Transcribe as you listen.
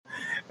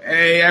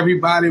Hey,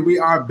 everybody, we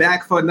are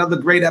back for another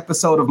great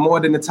episode of More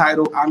Than the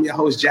Title. I'm your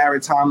host,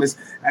 Jared Thomas.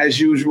 As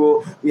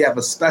usual, we have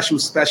a special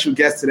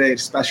guest today, a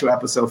special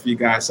episode for you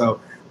guys. So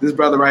this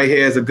brother right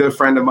here is a good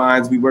friend of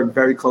mine. We work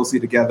very closely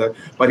together,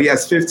 but he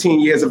has 15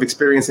 years of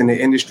experience in the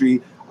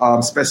industry,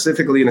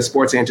 specifically in the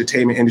sports and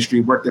entertainment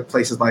industry, worked at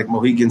places like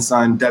Mohegan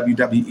Sun,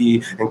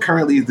 WWE, and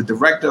currently is the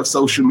director of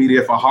social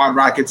media for Hard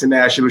Rock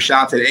International.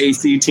 Shout out to the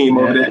AC team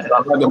over there.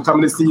 I'm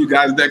coming to see you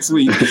guys next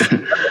week.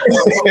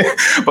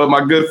 But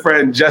my good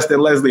friend, Justin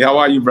Leslie, how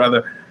are you,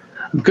 brother?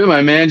 Good,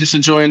 my man. Just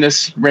enjoying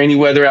this rainy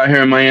weather out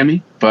here in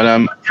Miami, but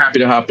I'm happy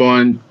to hop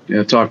on,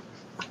 talk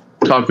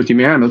with you,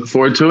 man. I'm looking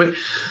forward to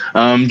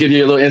it. Give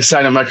you a little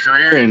insight on my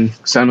career and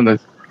some of the,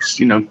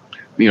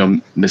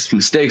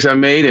 mistakes I've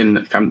made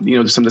and,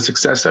 some of the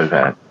success I've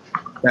had.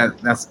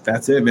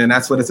 That's it, man.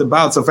 That's what it's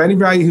about. So for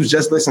anybody who's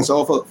just listening,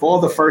 so for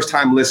all the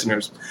first-time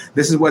listeners,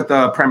 this is what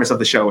the premise of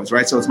the show is,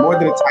 right? So it's More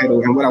Than a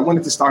Title, and what I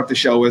wanted to start the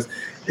show is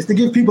to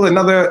give people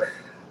another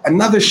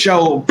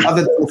show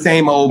other than the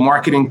same old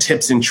marketing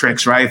tips and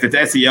tricks, right? If it's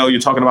SEO, you're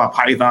talking about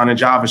Python and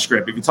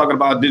JavaScript. If you're talking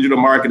about digital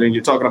marketing,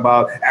 you're talking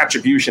about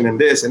attribution and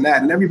this and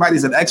that. And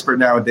everybody's an expert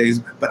nowadays.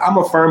 But I'm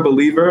a firm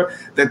believer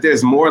that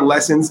there's more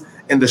lessons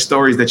in the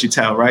stories that you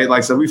tell, right?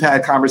 Like, so we've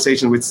had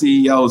conversations with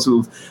CEOs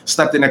who've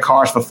slept in their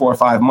cars for 4 or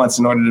 5 months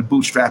in order to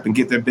bootstrap and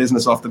get their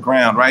business off the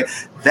ground, right?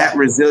 That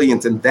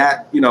resilience and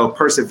that,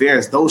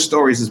 perseverance, those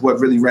stories is what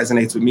really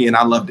resonates with me and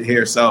I love to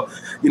hear. So,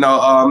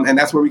 and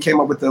that's where we came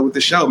up with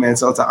the show, man.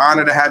 So it's an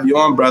honor to have you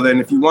on, brother. And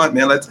if you want,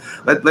 man, let's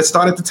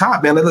start at the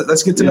top, man.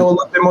 Let's get to know a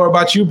little bit more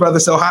about you, brother.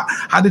 So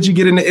how did you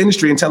get in the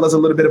industry, and tell us a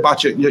little bit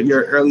about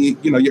your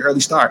early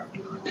start?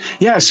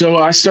 Yeah. So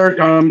I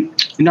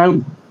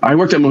I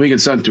worked at Mohegan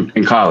Sun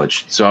in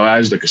college. So I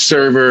was like a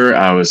server.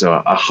 I was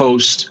a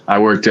host. I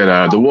worked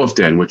at the Wolf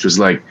Den, which was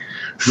like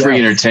free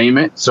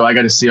entertainment. So I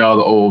got to see all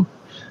the old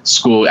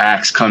school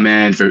acts come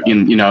in for,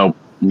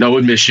 no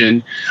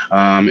admission.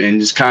 And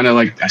just kind of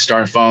like I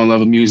started falling in love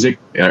with music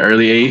at an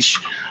early age.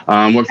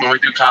 Worked my way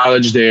through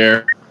college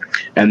there.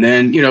 And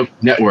then,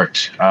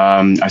 networked.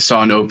 I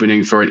saw an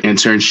opening for an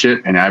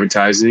internship in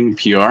advertising,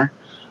 PR.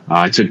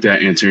 I took that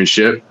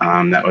internship.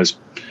 That was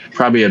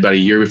probably about a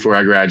year before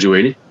I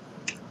graduated.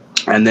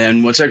 And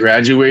then once I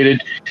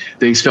graduated,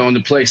 things fell into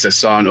place. I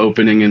saw an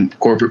opening in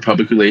corporate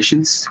public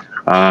relations.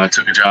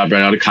 Took a job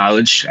right out of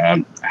college.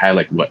 I had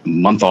a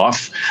month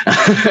off,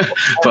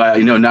 but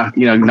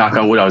knock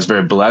on wood, I was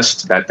very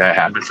blessed that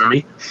happened for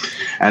me.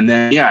 And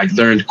then I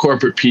learned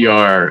corporate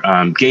PR,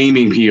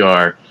 gaming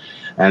PR,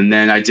 and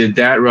then I did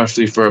that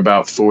roughly for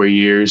about 4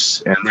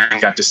 years, and then I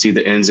got to see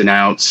the ins and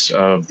outs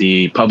of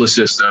the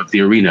publicist of the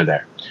arena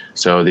there.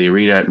 So the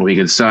arena at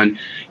Mohegan Sun,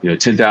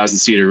 10,000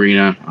 seat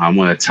arena,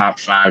 one of the top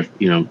 5,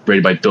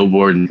 rated by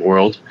Billboard in the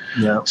world.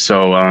 Yeah.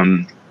 So,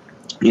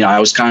 I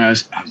was kind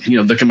of,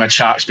 looking at my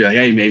chops, be like,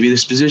 hey, maybe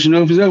this position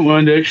opens up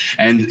one day.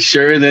 And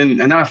sure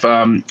enough,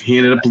 he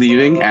ended up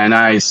leaving, and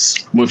I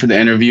went for the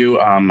interview.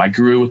 I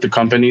grew with the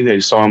company. They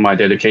saw my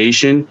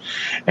dedication,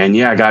 and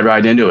I got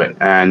right into it.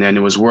 And then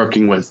it was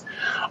working with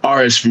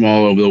artists from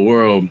all over the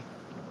world.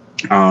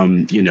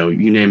 You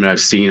name it,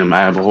 I've seen them. I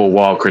have a whole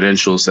wall of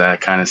credentials that I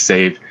kind of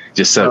saved.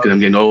 Just because I'm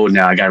getting old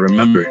now, I got to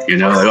remember, I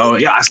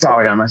saw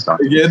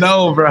it. Getting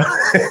old, bro.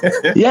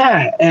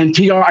 Yeah. And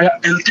PR,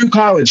 and through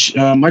college,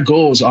 my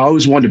goal was I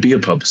always wanted to be a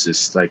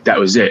publicist. Like, that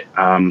was it.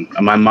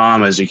 My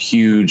mom is a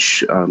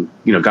huge,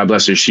 God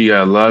bless her, she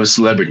loves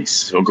celebrities.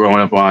 So growing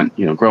up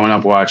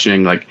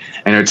watching like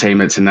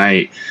Entertainment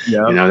Tonight,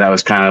 that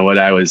was kind of what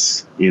I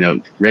was,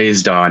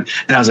 raised on.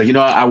 And I was like,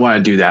 I want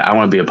to do that. I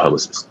want to be a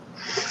publicist.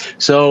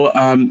 So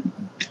I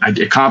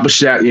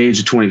accomplished that at the age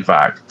of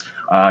 25.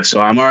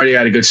 So I'm already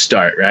at a good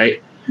start,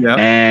 right? Yeah.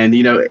 And,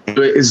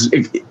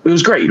 it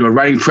was great,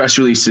 writing press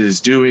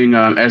releases, doing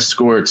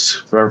escorts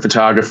for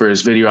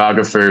photographers,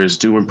 videographers,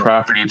 doing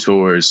property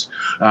tours,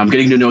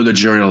 getting to know the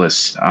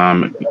journalists.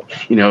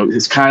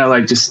 It's kind of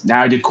like just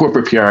now I did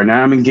corporate PR.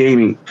 Now I'm in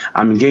gaming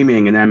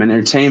and I'm in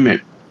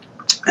entertainment.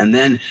 And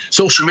then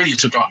social media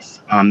took off.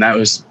 That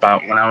was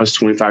about when I was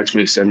 25,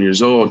 27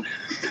 years old.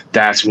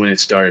 That's when it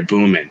started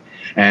booming.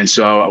 And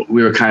so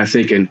we were kind of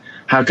thinking,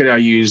 how could I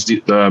use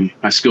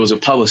my skills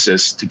of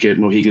publicist to get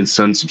Mohegan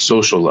Sun some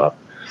social love?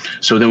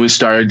 So then we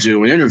started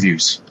doing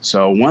interviews.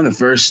 So one of the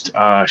first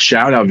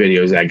shout-out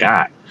videos I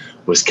got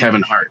was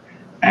Kevin Hart.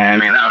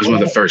 And that was one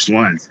of the first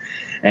ones.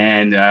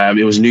 And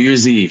it was New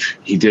Year's Eve.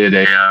 He did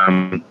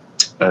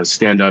a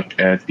stand-up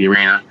at the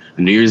arena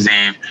on New Year's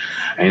Eve.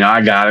 And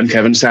I got him.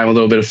 Kevin just having a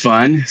little bit of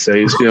fun. So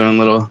he was feeling a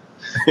little...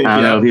 I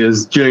don't know if he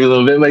was chewing a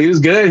little bit, but he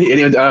was good.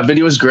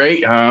 Video was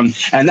great.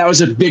 And that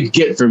was a big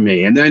get for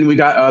me. And then we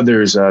got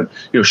others,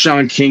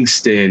 Sean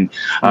Kingston,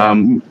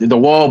 the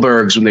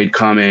Wahlbergs when they'd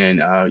come in.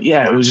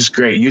 It was just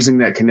great using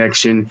that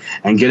connection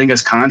and getting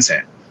us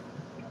content.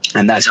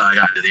 And that's how I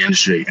got into the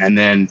industry. And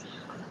then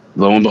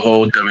lo and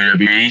behold,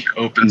 WWE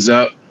opens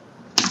up.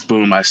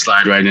 Boom, I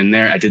slide right in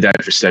there. I did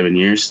that for 7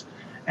 years.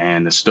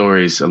 And the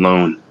stories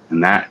alone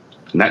and that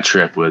And that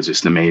trip was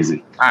just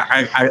amazing.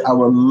 I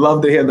would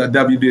love to hear the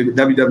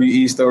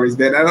WWE stories,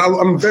 man. And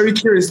I'm very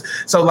curious.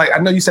 So, like, I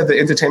know you said the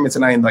Entertainment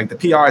Tonight, and like the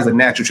PR is a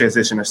natural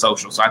transition to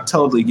social. So I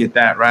totally get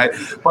that, right?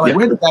 But like,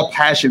 where did that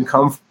passion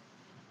come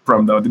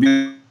from, though? To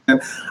be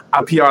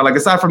a PR, like,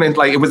 aside from it,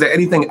 like, was there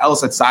anything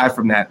else aside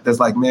from that that's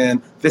like,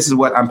 man, this is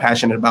what I'm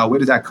passionate about? Where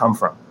does that come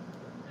from?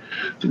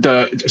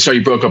 Sorry,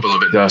 you broke up a little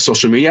bit. The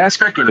social media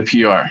aspect or the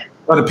PR?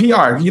 Oh, the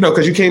PR,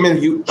 because you came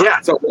in,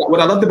 So what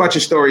I loved about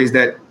your story is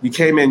that you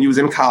came in, you was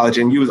in college,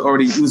 and you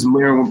was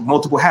wearing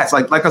multiple hats,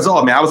 like us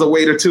all, man. I was a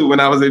waiter too when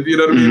I was, right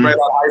out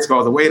of high school. I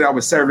was a waiter. I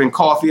was serving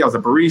coffee. I was a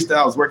barista.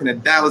 I was working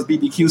at Dallas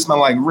BBQ,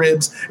 smelling like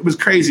ribs. It was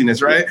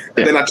craziness, right? Yeah.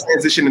 And then I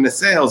transitioned into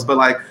sales. But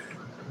like,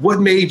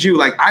 what made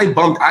you I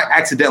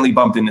accidentally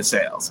bumped into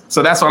sales.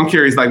 So that's why I'm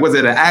curious. Like, was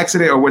it an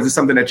accident or was it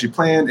something that you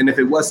planned? And if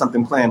it was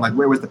something planned, like,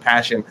 where was the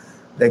passion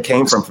that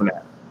came from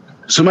that?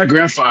 So my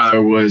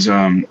grandfather was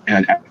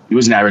he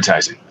was in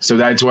advertising. So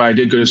that's why I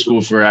did go to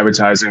school for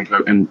advertising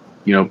and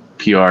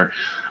PR,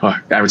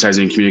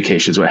 advertising and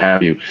communications, what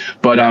have you.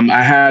 But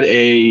I had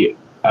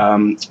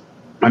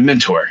my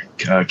mentor,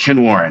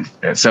 Ken Warren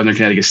at Southern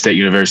Connecticut State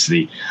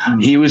University. Mm-hmm.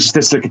 He was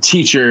just like a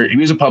teacher. He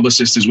was a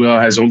publicist as well,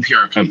 had his own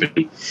PR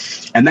company.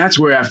 And that's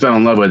where I fell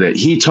in love with it.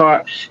 He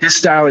taught his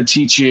style of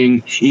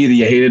teaching, either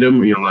you hated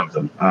him or you loved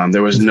him.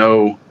 There was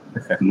no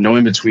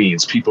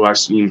in-betweens. People I've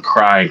seen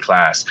cry in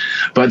class.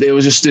 But it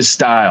was just his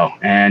style.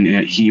 And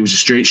he was a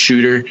straight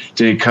shooter,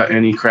 didn't cut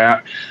any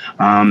crap.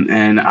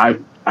 And I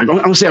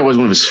don't say I was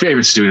one of his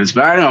favorite students,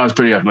 but I know I was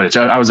pretty up much.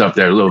 I was up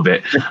there a little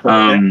bit.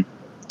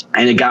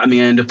 And it got me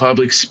into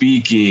public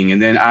speaking.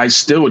 And then I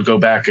still would go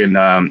back and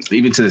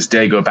even to this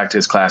day, go back to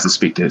his class and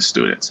speak to his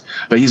students.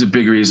 But he's a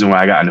big reason why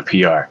I got into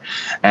PR.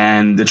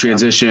 And the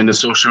transition to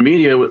social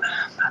media,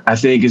 I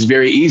think, is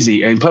very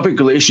easy. And public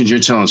relations, you're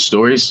telling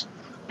stories.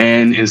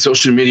 And in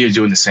social media,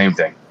 doing the same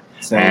thing.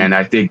 And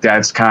I think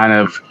that's kind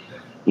of,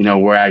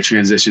 where I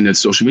transitioned to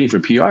social media for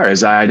PR,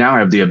 is I now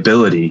have the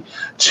ability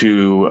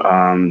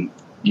to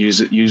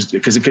use it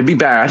because it could be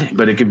bad,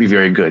 but it could be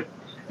very good.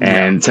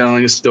 And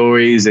telling the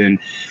stories and,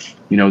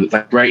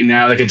 like right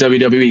now, like at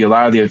WWE, a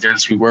lot of the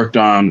events we worked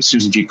on,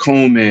 Susan G.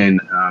 Komen,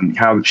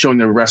 how showing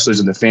the wrestlers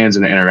and the fans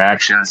and the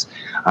interactions,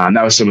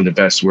 that was some of the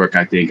best work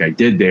I think I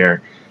did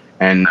there.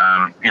 And,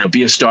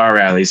 Be a Star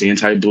rallies,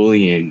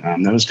 anti-bullying.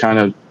 That was kind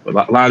of a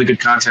lot of the good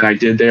content I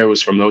did there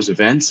was from those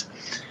events,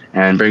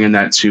 and bringing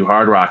that to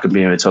Hard Rock and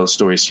being able to tell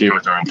stories here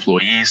with our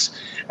employees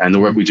and the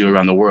work we do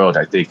around the world,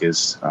 I think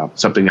is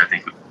something I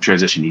think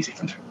transition easy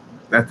from there.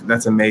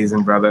 That's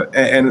amazing, brother.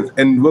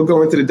 And we'll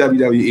go into the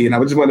WWE. And I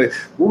just wonder,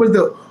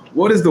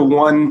 what is the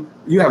one,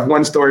 you have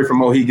one story from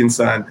Mohegan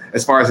Sun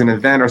as far as an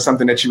event or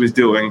something that you was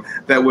doing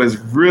that was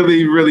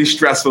really, really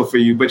stressful for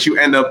you, but you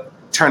end up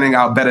turning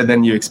out better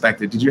than you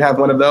expected. Did you have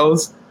one of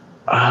those?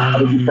 How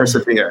did you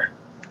persevere?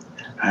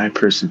 I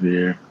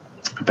persevere.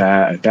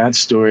 Bad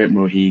story at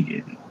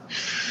Mohegan.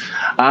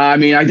 I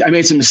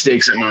made some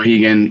mistakes at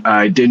Mohegan.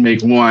 I did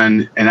make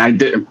one, and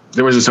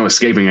there wasn't some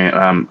escaping it.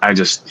 I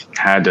just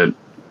had to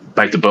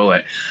bite the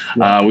bullet.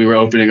 Yeah. We were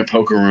opening a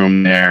poker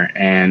room there,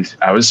 and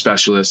I was a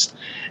specialist,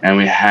 and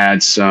we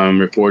had some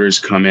reporters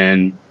come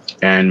in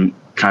and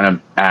kind of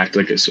act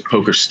like a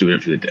poker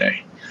student for the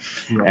day.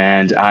 Yeah.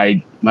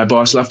 And my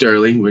boss left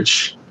early,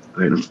 which,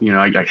 I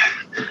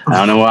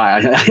don't know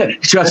why. He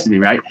trusted me,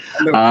 right?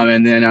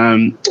 And then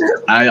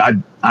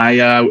I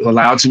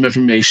allowed some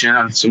information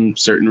on some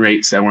certain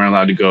rates that weren't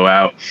allowed to go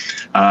out.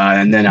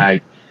 And then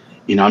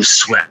I'm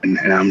sweating,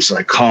 and I'm just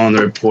like calling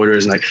the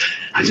reporters, and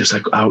I'm just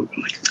like,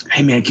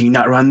 hey man, can you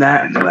not run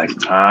that? And they're like,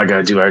 I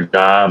gotta do our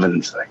job, and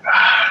it's like,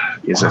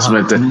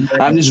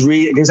 I'm just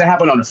reading, because it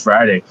happened on a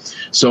Friday,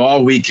 so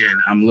all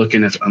weekend I'm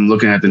looking at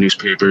the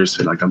newspapers,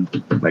 and I'm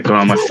going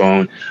on my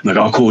phone. I'm like,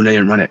 oh cool, they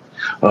didn't run it.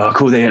 Oh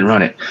cool, they didn't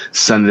run it.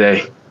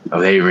 Sunday,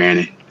 they ran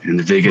it, and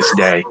the biggest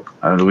day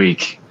of the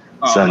week,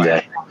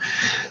 Sunday.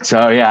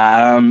 So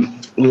yeah.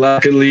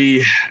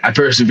 Luckily, I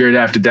persevered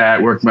after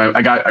that.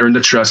 I earned the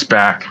trust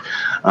back.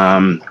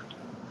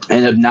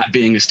 Ended up not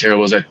being as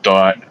terrible as I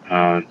thought.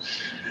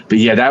 But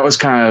yeah, that was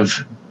kind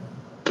of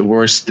the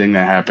worst thing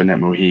that happened at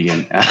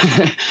Mohegan.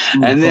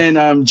 And then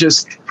I don't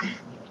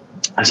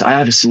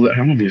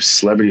want to be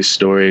celebrity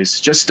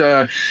stories. Just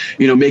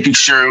making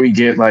sure we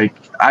get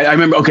I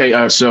remember.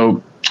 Okay,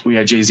 so we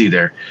had Jay-Z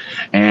there,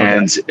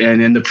 and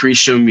in the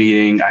pre-show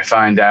meeting, I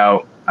find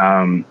out.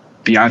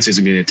 Beyonce's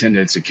gonna be in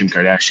attendance at Kim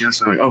Kardashian.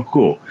 So I'm like, oh,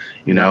 cool.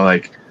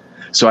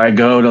 So I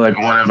go to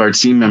one of our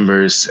team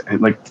members,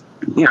 and I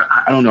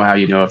don't know how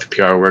if the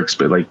PR works,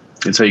 but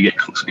until you get,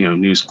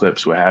 news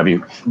clips, what have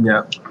you.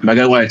 Yeah. But I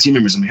got one of the team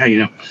members. I'm like,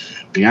 hey,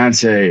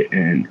 Beyonce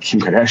and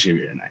Kim Kardashian are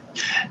here tonight.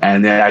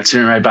 And then I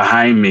turn right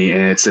behind me,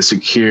 and it's the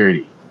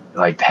security,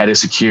 the head of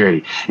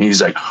security. And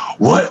he's like,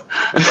 what?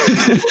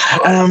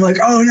 And I'm like,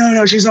 oh,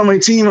 no, she's on my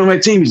team.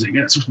 He's like,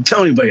 yeah,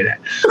 tell anybody that.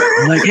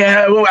 I'm like,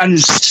 yeah, well, I'm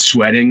just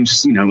sweating.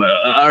 Just,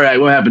 all right,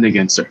 what happened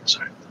again, sir?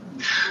 Sorry.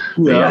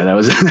 Yeah, that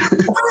was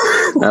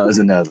that was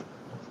another.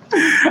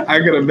 I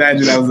could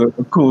imagine that was a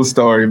cool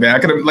story, man. I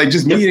could have like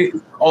just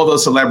meeting all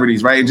those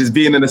celebrities, right? And just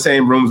being in the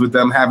same rooms with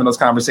them, having those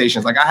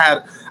conversations. Like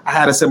I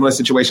had a similar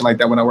situation like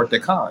that when I worked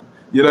at Con.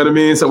 You know what I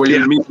mean? So when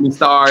you're meeting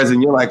stars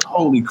and you're like,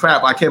 holy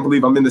crap, I can't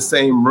believe I'm in the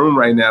same room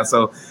right now.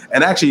 So,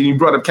 and actually you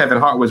brought up Kevin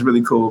Hart was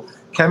really cool.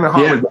 Kevin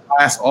Hart was the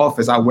last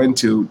office I went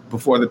to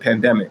before the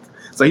pandemic.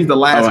 So he's the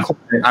last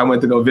client I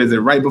went to go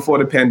visit right before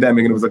the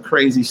pandemic, and it was a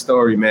crazy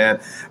story, man.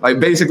 Like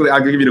basically,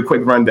 I'll give you the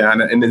quick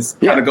rundown, and this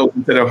kind of goes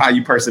into how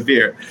you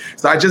persevere.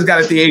 So I just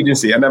got at the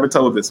agency. I never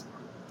told this.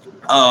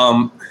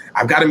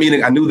 I've got a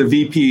meeting. I knew the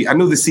VP. I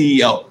knew the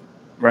CEO,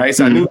 right?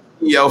 So I knew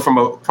the CEO from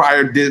a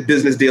prior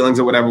business dealings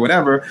or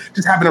whatever.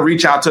 Just happened to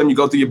reach out to him. You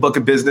go through your book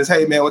of business.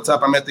 Hey, man, what's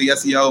up? I'm at the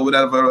SEO,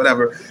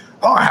 whatever.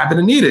 Oh, I happen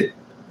to need it.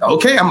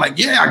 Okay, I'm like,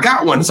 yeah, I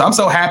got one. So I'm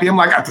so happy. I'm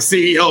like, got the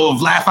CEO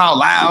of Laugh Out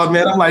Loud,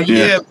 man. I'm like,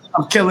 yeah,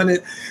 I'm killing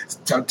it.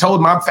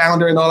 Told my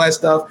founder and all that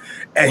stuff.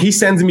 And he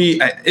sends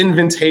me an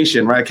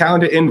invitation, right? A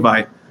calendar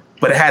invite,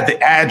 but it had the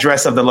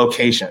address of the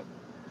location.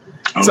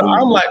 So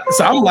I'm like,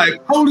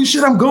 holy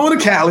shit, I'm going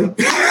to Cali.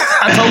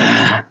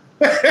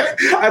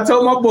 I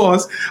told my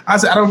boss, I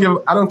said, I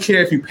don't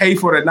care if you pay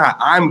for it or not.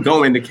 I'm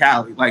going to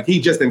Cali. Like he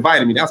just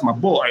invited me. That's my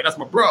boy. That's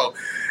my bro.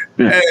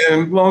 Yeah.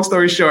 And long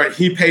story short,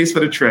 he pays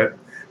for the trip.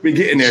 We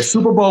get in there,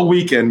 Super Bowl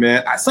weekend,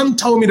 man. Something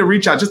told me to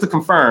reach out just to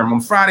confirm on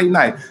Friday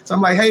night. So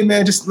I'm like, hey,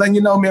 man, just letting you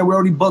know, man, we're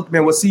already booked,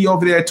 man. We'll see you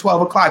over there at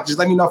 12 o'clock. Just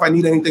let me know if I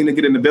need anything to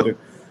get in the building.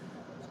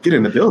 Get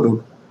in the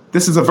building?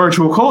 This is a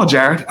virtual call,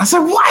 Jared. I said,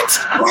 what?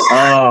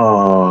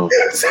 Oh.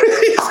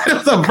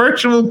 It's a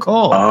virtual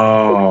call.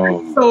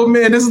 Oh. So,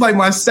 man, this is like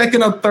my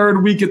second or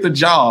third week at the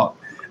job.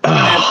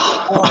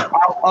 I'm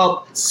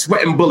up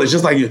sweating bullets,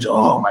 just like you.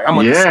 Oh my! I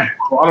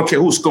don't care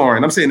who's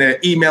scoring. I'm sitting there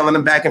emailing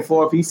them back and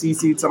forth. He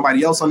CC'd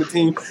somebody else on the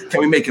team.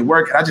 Can we make it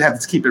work? And I just have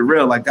to keep it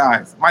real. Like,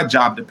 guys, my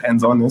job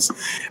depends on this.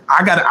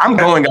 I'm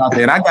going out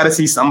there and I got to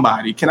see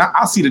somebody.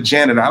 I'll see the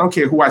janitor. I don't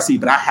care who I see,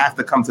 but I have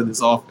to come to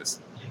this office.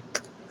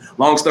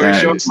 Long story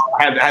short,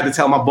 I had to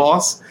tell my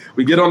boss.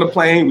 We get on the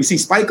plane. We see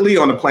Spike Lee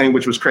on the plane,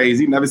 which was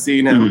crazy. Never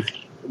seen him.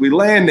 We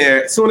land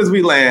there. As soon as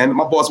we land,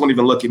 my boss won't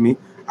even look at me.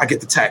 I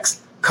get the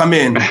text. Come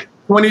in.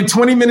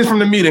 20 minutes from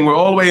the meeting. We're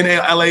all the way in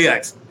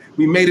LAX.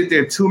 We made it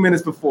there 2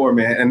 minutes before,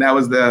 man. And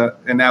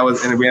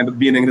we ended up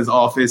being in his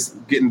office,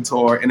 getting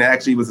tour, and it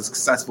actually was a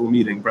successful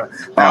meeting, bro.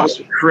 That was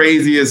the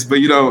craziest, but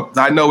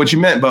I know what you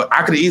meant, but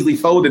I could have easily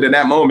folded in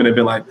that moment and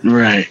been like,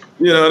 right.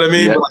 You know what I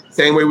mean? Yep. But like,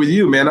 same way with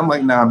you, man. I'm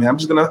like, nah, man,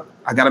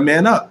 I got to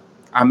man up.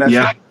 I'm that.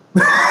 Yeah.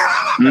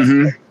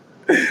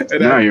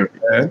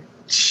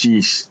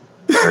 Sheesh.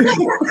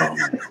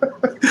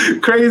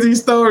 Crazy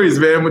stories,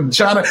 man. With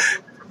trying to,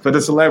 for the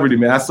celebrity,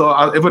 man. It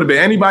would have been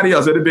anybody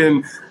else. It would have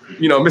been,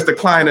 Mr.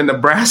 Klein in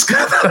Nebraska.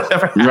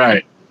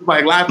 Right.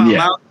 Like Laugh Out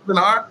Loud in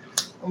art.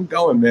 I'm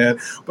going, man.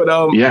 But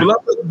love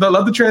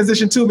the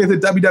transition too, man, to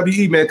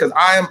WWE, man, because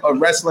I am a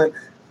wrestling,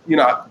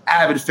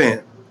 avid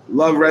fan.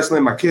 Love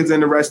wrestling. My kids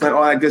into wrestling,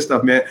 all that good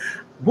stuff, man.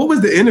 What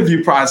was the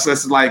interview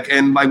process like,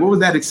 and like, what was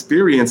that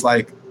experience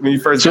like when you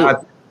first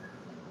got?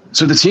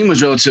 So the team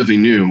was relatively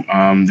new.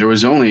 There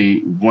was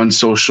only one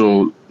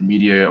social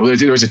media. Well,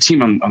 there was a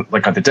team on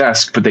at the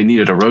desk, but they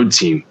needed a road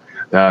team.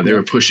 They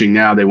were pushing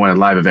now. They wanted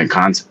live event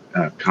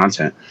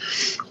content.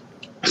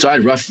 So I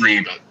had roughly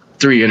about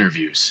 3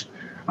 interviews.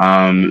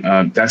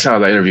 That's how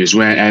the interviews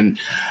went. And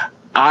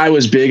I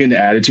was big in the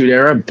Attitude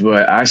Era,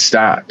 but I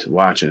stopped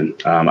watching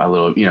a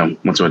little.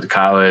 Once I went to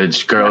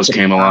college, girls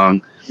came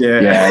along.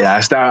 Yeah.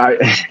 I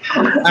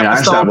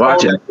stopped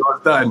watching.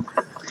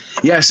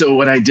 Yeah. So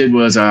what I did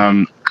was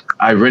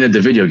I rented the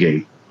video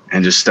game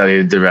and just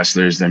studied the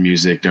wrestlers, their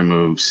music, their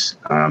moves.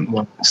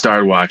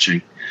 Started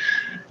watching,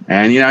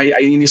 and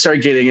you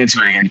start getting into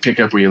it again. You pick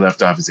up where you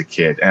left off as a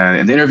kid.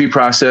 And the interview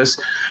process,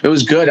 it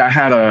was good. I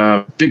had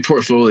a big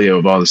portfolio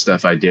of all the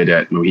stuff I did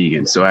at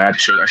Mohegan, so I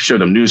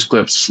showed them news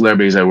clips,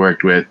 celebrities I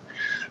worked with.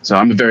 So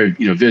I'm a very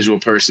visual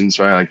person,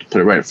 so I like to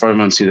put it right in front of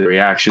them, see the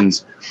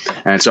reactions.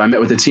 And so I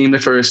met with the team the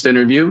first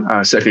interview.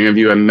 Second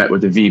interview, I met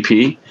with the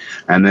VP,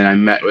 and then I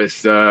met with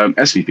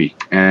SVP.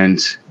 And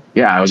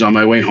I was on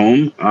my way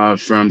home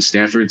from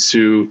Stanford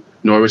to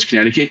Norwich,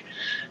 Connecticut,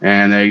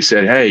 and they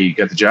said, "Hey, you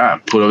got the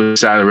job." Pulled over the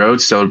side of the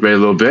road, celebrated a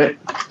little bit,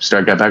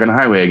 got back on the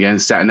highway again,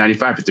 sat in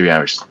 95 for 3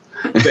 hours.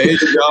 There you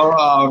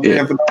go.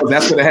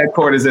 That's where the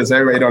headquarters is.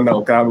 Everybody don't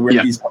know.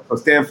 So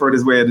Stanford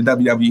is where the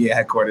WWE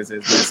headquarters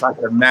is. So I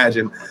can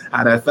imagine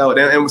how that felt.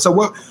 And so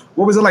what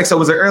was it like? So it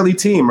was an early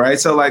team, right?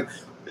 So like,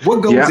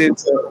 what goes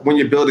into when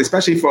you're building,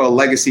 especially for a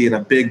legacy in a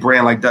big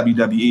brand like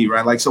WWE,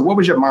 right? Like, so what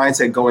was your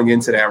mindset going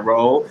into that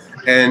role?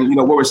 And,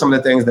 what were some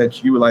of the things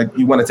that you were like,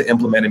 you wanted to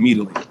implement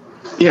immediately?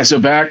 Yeah. So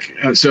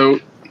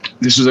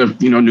this was a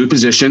new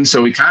position,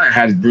 so we kind of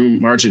had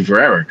room margin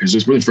forever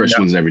because we're the first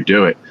ones to ever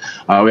do it.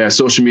 We had a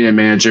social media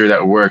manager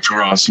that worked for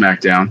Raw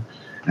SmackDown,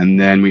 and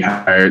then he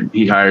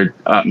hired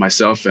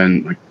myself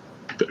and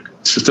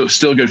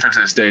still good friends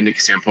to this day, Nick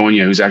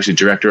Samponia, who's actually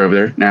director over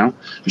there now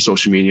for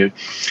social media.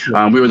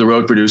 We were the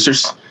road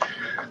producers,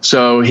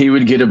 so he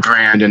would get a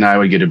brand and I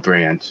would get a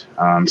brand.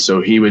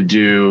 So he would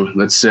do,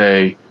 let's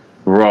say,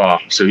 raw.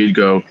 So he'd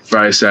go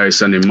Friday, Saturday,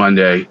 Sunday,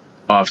 Monday,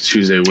 off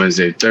Tuesday,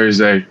 Wednesday,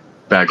 Thursday,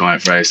 back on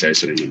it Friday, Saturday,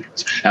 Sunday, Monday.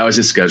 That was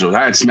his schedule.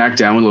 I had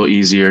SmackDown a little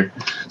easier.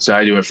 So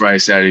I do it Friday,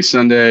 Saturday,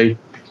 Sunday,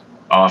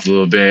 off a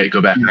little bit,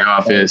 go back in the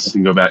office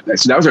and go back.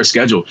 So that was our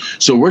schedule.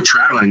 So we're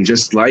traveling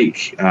just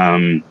like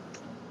the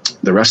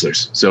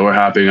wrestlers. So we're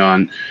hopping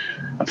on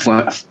a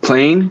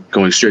plane,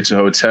 going straight to a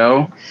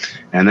hotel,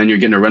 and then you're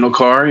getting a rental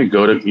car. You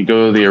go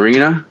to the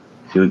arena,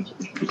 you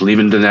leave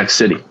into the next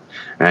city,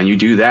 and you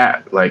do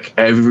that like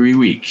every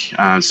week.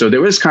 So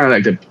there was kind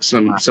of like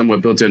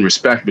somewhat built-in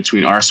respect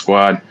between our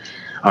squad,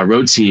 our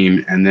road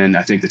team, and then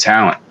I think the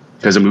talent,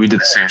 because we did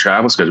the same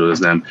travel schedule as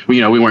them.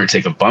 We weren't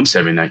taking bumps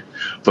every night,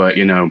 but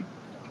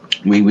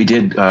we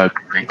did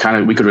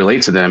we could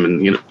relate to them,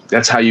 and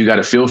that's how you got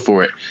a feel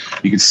for it.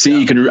 You could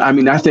see,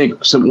 I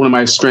think one of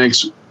my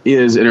strengths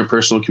is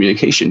interpersonal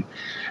communication,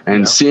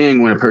 and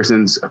seeing when a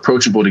person's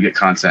approachable to get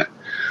content.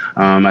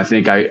 I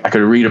think I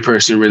could read a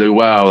person really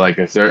well. Like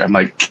if I'm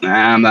like,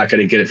 I'm not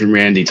going to get it from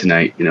Randy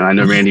tonight. I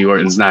know Randy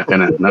Orton's not going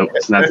to. No,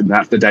 it's not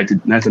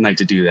the night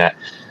to do that.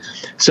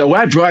 So what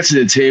I brought to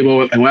the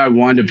table and what I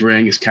wanted to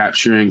bring is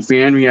capturing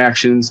fan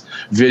reactions,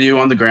 video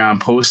on the ground,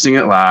 posting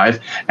it live.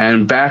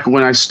 And back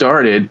when I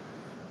started,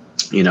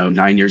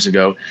 9 years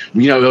ago,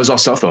 it was all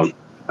cell phone.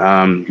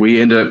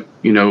 We ended up,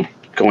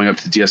 going up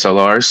to the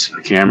DSLRs,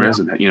 the cameras,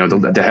 and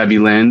the heavy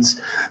lens.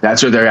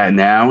 That's where they're at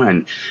now,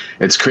 and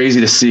it's crazy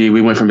to see.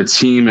 We went from a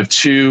team of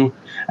 2,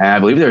 and I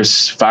believe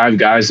there's 5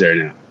 guys there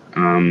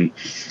now.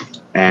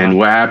 And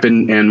what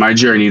happened in my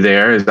journey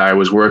there is I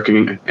was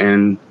working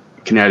in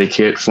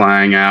Connecticut,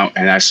 flying out,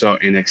 and I saw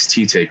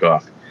NXT take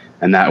off,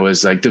 and that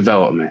was like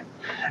development.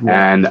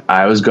 And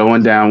I was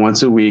going down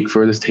once a week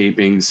for the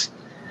tapings,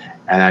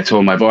 and I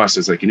told my boss, I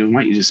was like, why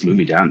don't you just move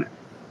me down there?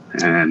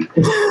 And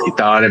he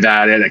thought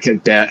about it. I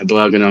kept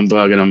bugging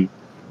him.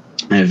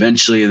 And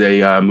eventually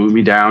they moved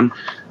me down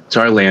to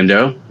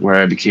Orlando, where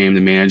I became the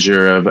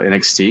manager of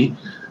NXT.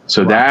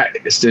 So that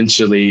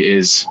essentially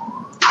is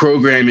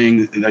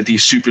programming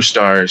these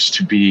superstars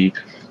to be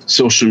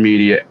social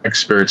media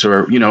experts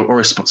or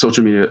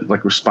social media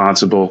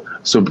responsible.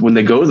 So when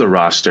they go to the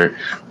roster,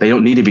 they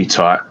don't need to be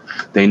taught.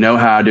 They know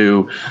how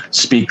to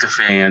speak to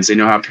fans. They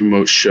know how to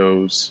promote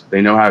shows. They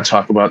know how to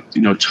talk about,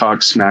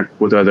 talk smack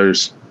with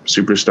others,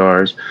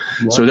 superstars.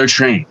 So they're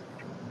trained,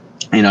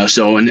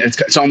 so, and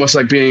it's almost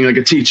like being like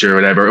a teacher or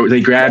whatever. They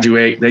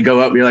graduate, they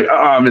go up, you're like, oh,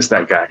 I miss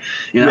that guy.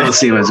 I don't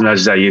see him as much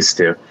as I used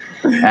to.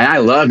 And I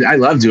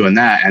love doing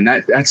that. And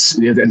that's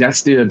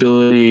the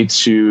ability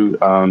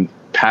to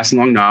pass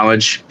along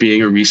knowledge,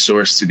 being a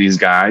resource to these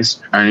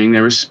guys, earning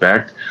their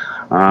respect,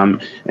 and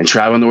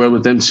traveling the world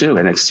with them too.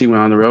 NXT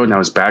went on the road, and I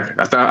was back.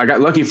 I thought I got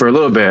lucky for a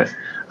little bit.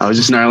 I was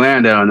just in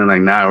Orlando, and then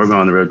like, nah, we're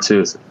going on the road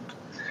too. So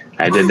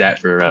I did that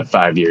for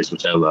 5 years,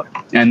 which I love.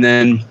 And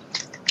then,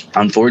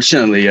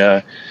 unfortunately,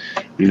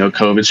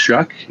 COVID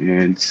struck,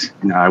 and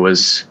I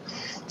was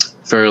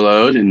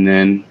furloughed. And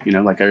then,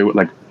 like a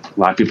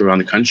lot of people around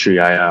the country,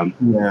 I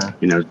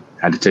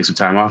had to take some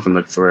time off and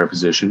look for a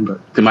position,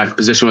 but my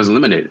position was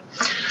eliminated.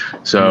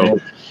 So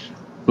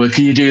what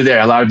can you do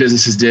there? A lot of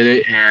businesses did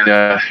it,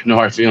 and no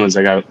hard feelings.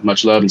 I got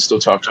much love and still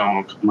talk to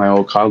all my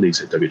old colleagues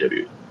at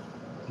WWE.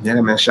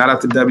 Yeah, man. Shout out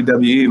to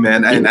WWE,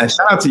 man. And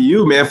shout out to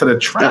you, man, for the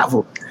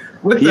travel.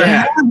 What the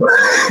hell?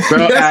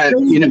 Bro,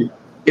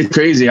 it's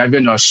crazy. I've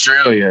been to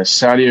Australia,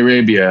 Saudi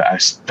Arabia. I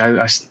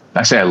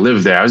say I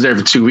live there. I was there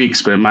for 2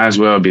 weeks, but it might as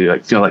well be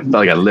felt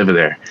like I live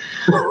there.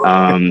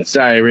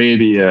 Saudi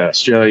Arabia,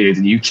 Australia,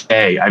 the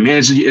UK. I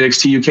managed the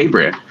NXT UK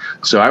brand.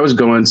 So I was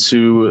going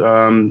to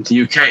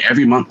the UK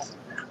every month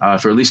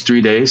for at least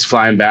 3 days,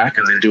 flying back,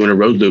 and then doing a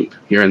road loop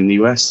here in the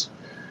US.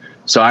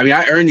 So,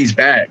 I earned these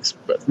bags,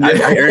 but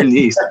I earned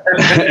these.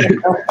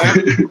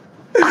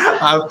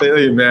 I feel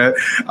you, man.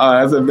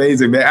 That's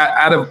amazing, man.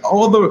 Out of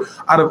all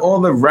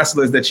the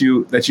wrestlers that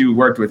you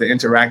worked with and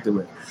interacted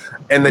with,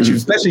 and that you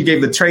especially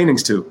gave the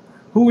trainings to,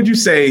 who would you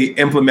say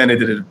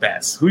implemented it the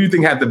best? Who do you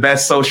think had the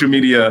best social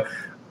media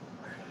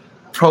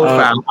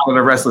profile out of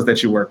the wrestlers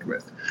that you worked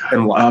with,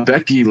 and why?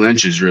 Becky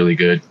Lynch is really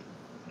good.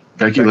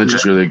 Becky Lynch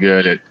is really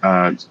good at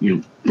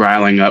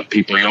riling up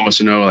people. You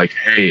almost know, like,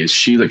 hey, is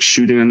she like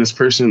shooting on this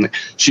person? Like,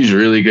 she's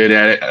really good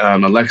at it.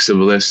 Alexa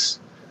Bliss,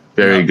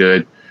 very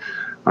good.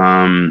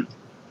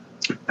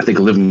 I think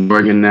Liv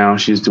Morgan now,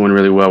 she's doing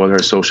really well with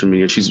her social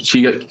media.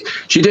 She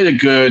did it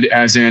good,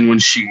 as in when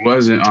she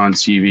wasn't on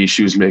TV,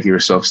 she was making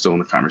herself still in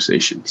the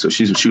conversation. So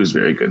she was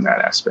very good in that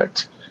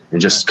aspect, and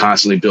just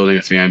constantly building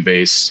a fan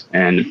base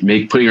and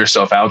putting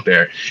herself out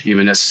there,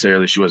 even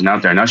necessarily she wasn't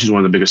out there. Now she's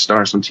one of the biggest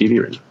stars on TV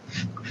right now.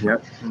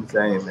 Yep,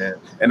 insane, man.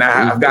 And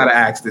I've got to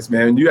ask this,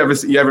 man. You ever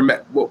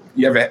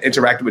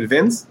interacted with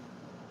Vince?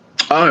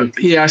 Oh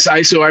yes,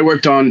 so I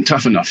worked on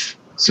Tough Enough.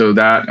 So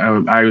that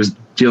I was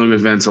dealing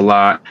with Vince a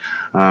lot,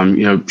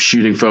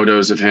 shooting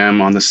photos of him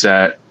on the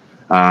set,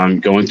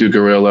 going through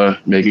Gorilla,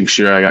 making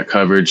sure I got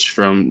coverage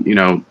from,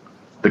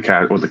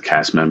 the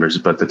cast members,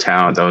 but the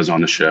talent that was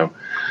on the show.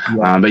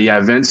 Yeah. But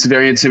yeah, Vince,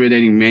 very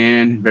intimidating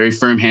man, very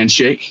firm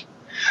handshake.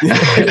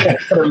 I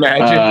can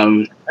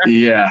imagine.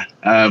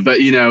 But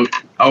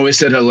always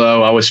said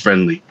hello, always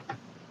friendly.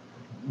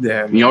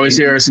 Yeah, you always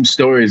hear some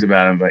stories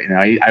about him, but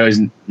I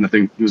always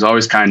nothing. He was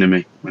always kind to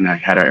me when I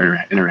had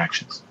our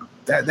interactions.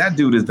 That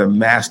dude is the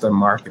master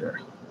marketer.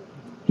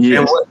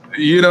 Yeah,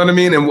 you know what I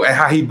mean, and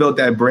how he built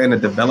that brand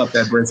and developed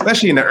that brand,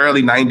 especially in the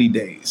early 90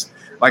 days.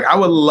 Like, I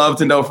would love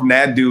to know from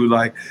that dude,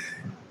 like,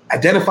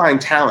 identifying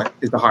talent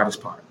is the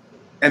hardest part,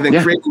 and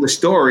then creating the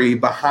story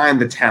behind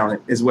the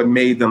talent is what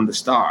made them the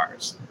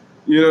stars.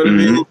 You know what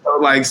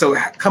I mean? So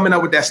coming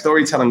up with that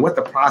storytelling, what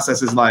the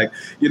process is like,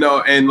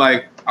 and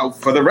like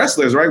for the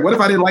wrestlers, right? What if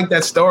I didn't like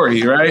that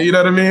story, right? You know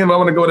what I mean? I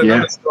want to go to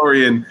another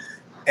story and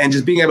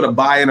just being able to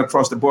buy in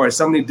across the board.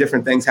 So many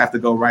different things have to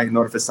go right in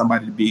order for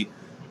somebody to be,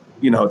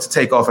 to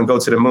take off and go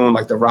to the moon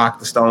like The Rock,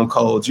 the Stone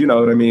Colds. You know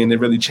what I mean? It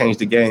really changed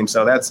the game.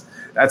 So that's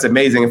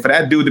amazing. And for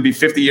that dude to be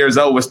 50 years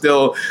old, was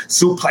still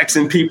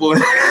suplexing people.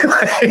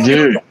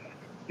 Dude,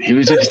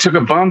 he took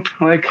a bump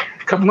like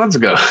a couple months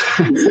ago.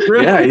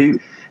 Really? Yeah,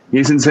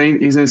 He's insane.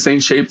 He's in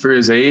insane shape for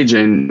his age,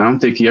 and I don't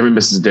think he ever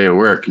misses a day of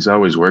work. He's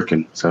always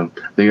working. So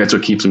I think that's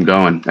what keeps him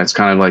going. That's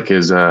kind of like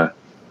his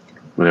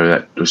whatever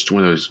that was,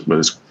 one of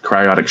those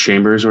cryotic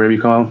chambers, or whatever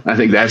you call them. I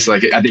think that's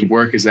like, I think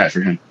work is that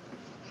for him.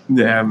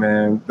 Yeah,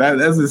 man,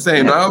 that's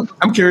insane.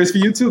 I'm curious for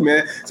you too,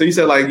 man. So you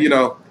said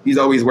he's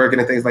always working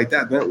and things like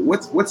that, man.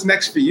 What's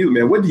next for you,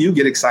 man? What do you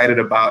get excited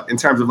about in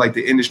terms of like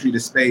the industry, the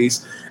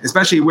space,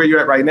 especially where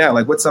you're at right now?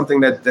 Like, what's something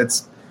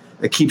that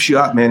keeps you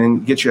up, man,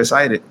 and gets you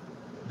excited?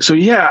 So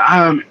here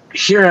I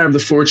have the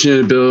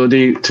fortunate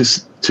ability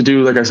to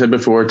do, like I said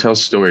before, tell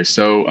stories.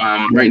 So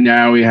right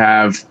now we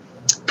have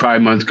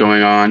Pride Month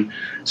going on.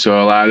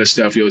 So a lot of the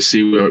stuff you'll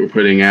see what we're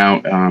putting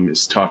out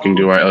is talking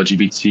to our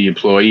LGBT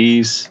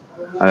employees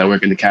that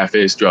work in the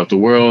cafes throughout the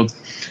world,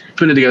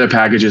 putting together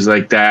packages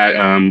like that.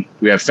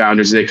 We have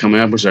Founders Day coming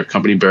up, which is our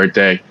company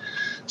birthday.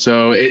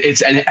 So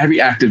it's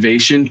every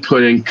activation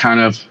putting kind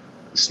of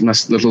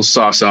little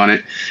sauce on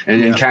it,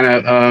 and then kind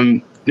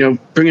of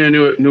bringing a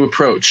new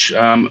approach.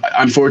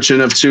 I'm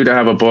fortunate enough too to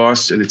have a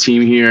boss and a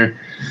team here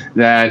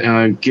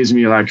that gives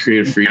me a lot of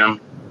creative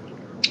freedom.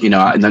 I'm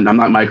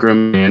not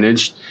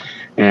micromanaged,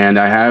 and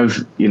I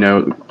have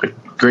a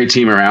great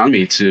team around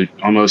me to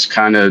almost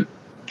kind of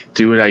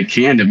do what I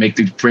can to make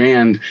the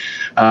brand,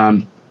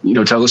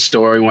 tell a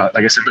story, like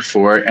I said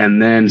before,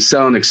 and then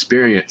sell an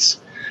experience.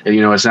 And,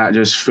 it's not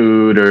just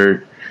food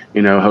or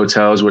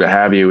hotels, what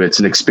have you. It's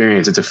an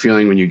experience. It's a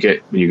feeling when you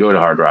go to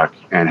Hard Rock,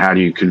 and how do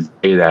you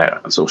convey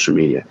that on social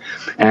media?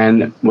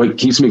 And what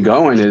keeps me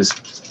going is,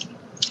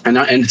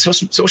 and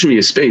social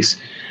media space,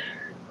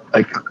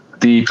 like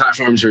the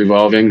platforms are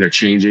evolving, they're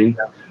changing.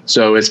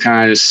 So it's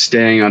kind of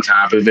staying on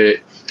top of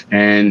it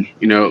and,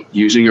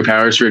 using your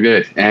powers for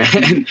good.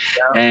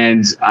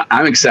 And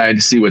I'm excited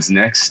to see what's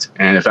next.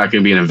 And if I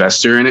can be an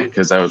investor in it,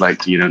 because I would like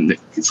to, get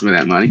some of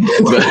that money.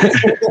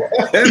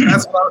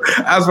 That's what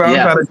I'm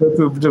trying to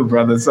go to,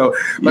 brother. So,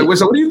 so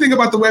what do you think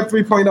about the Web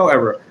 3.0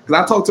 era?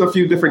 Because I talked to a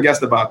few different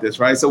guests about this,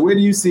 right? So where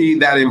do you see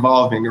that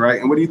evolving, right?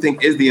 And what do you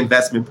think is the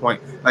investment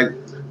point, like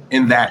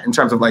in that, in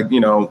terms of like,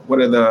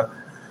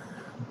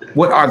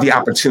 what are the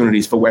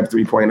opportunities for Web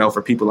 3.0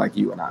 for people like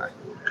you and I?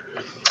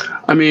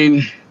 I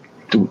mean,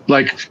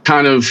 like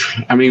kind of,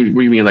 what do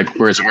you mean? Like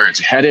where it's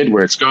headed,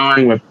 where it's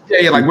going? Like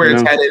where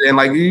it's headed, and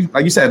like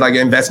you said, like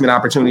investment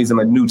opportunities and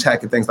like new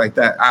tech and things like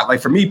that. Like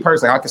for me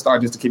personally, I can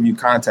start just to give you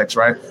context,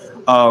 right?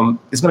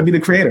 It's going to be the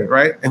creator,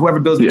 right? And whoever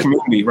builds the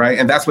community, right?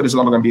 And that's what it's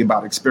all going to be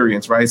about,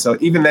 experience, right? So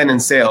even then in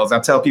sales, I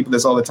tell people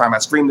this all the time. I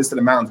scream this to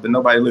the mountains, but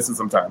nobody listens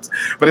sometimes.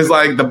 But it's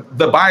like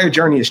the buyer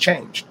journey has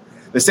changed.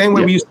 The same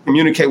way we used to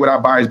communicate with our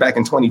buyers back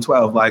in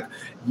 2012, like,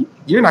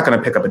 you're not going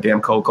to pick up a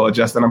damn cold call,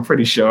 Justin, I'm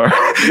pretty sure.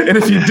 And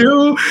if you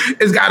do,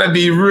 it's got to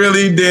be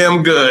really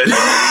damn good,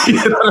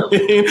 you know what I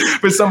mean,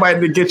 for somebody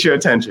to get your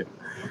attention.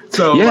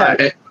 So,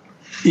 and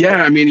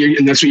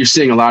that's what you're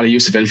seeing, a lot of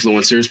use of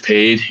influencers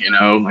paid,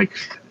 like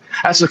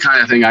that's the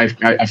kind of thing I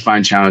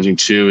find challenging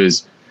too.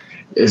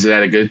 Is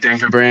that a good thing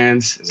for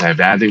brands? Is that a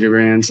bad thing for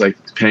brands?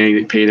 Like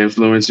paying paid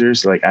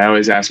influencers? Like I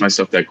always ask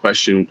myself that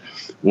question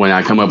when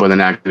I come up with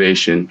an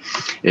activation.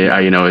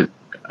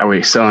 Are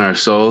we selling our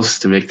souls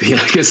to make the?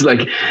 It's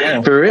like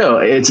for real.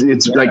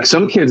 It's like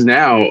some kids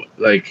now,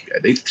 like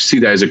they see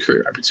that as a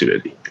career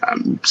opportunity.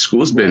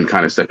 School's been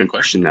kind of second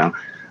question now.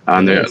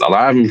 A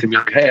lot of them can be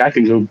like, hey, I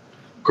can go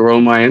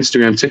grow my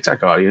Instagram,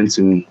 TikTok audience,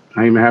 and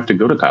I don't even have to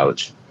go to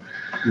college.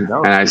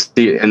 And I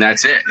see, and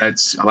that's it.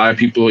 That's a lot of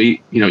people.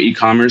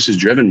 E-commerce is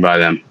driven by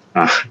them.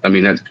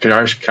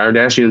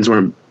 Kardashians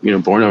weren't,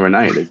 born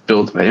overnight. They've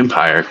built an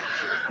empire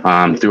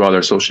through all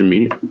their social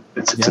media.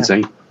 It's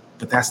insane.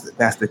 But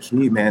that's the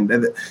key, man.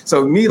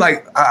 So me,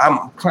 like,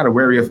 I'm kind of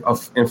wary of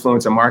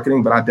influencer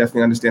marketing, but I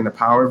definitely understand the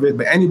power of it.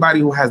 But anybody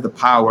who has the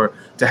power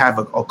to have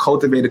a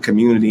cultivated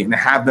community and to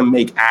have them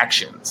make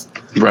actions,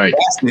 right?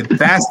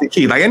 That's the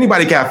key. Like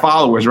anybody can have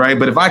followers, right?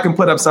 But if I can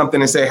put up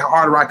something and say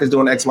Hard Rock is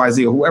doing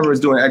XYZ, or whoever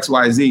is doing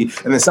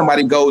XYZ, and then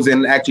somebody goes in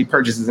and actually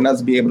purchases, and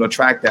us be able to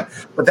attract that.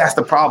 But that's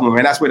the problem,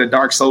 and that's where the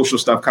dark social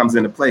stuff comes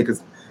into play,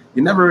 because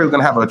you're never really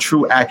going to have a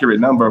true accurate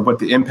number of what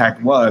the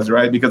impact was,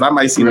 right? Because I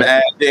might see the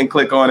ad, didn't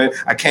click on it.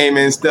 I came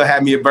in, still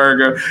had me a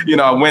burger.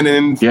 I went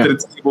in to the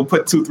table,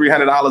 put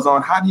 $200-$300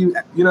 on. How do you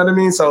know what I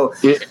mean? So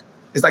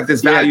it's like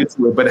this value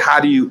to it, but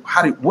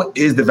what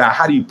is the value?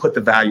 How do you put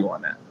the value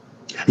on that?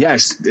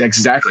 Yes,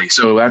 exactly.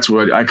 So that's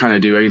what I kind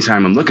of do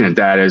anytime I'm looking at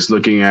that, is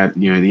looking at,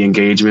 the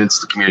engagements,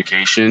 the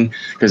communication.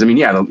 Because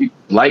the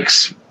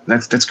likes,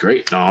 that's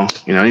great. No,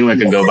 anyone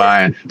can go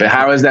by but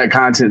how is that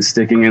content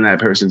sticking in that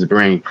person's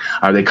brain?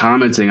 Are they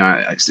commenting on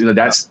it?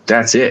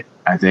 That's it.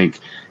 I think,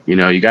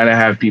 you got to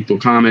have people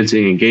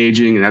commenting,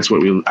 engaging, and that's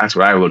what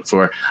I look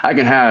for. I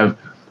can have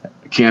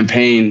a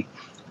campaign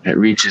that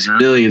reaches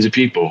millions of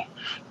people,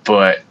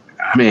 but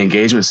how many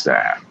engagements do I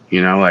have?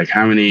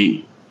 How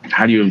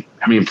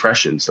many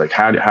impressions? Like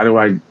how do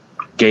I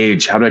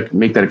gauge? How do I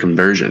make that a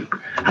conversion?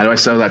 How do I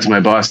sell that to my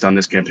boss on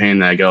this campaign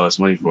that I got all this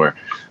money for?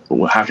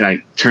 Well, how can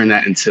I turn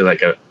that into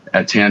like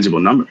a tangible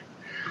number?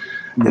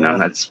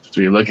 That's what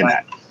you're looking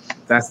at.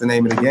 That's the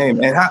name of the game.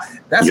 And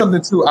that's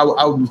something too,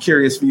 I would be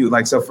curious for you.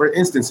 Like, so for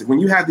instance, when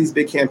you have these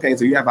big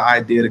campaigns or you have an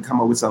idea to come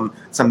up with some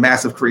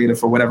massive creative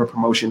for whatever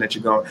promotion that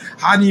you're going,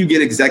 how do you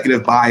get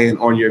executive buy-in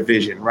on your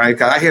vision, right?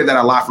 Because I hear that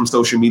a lot from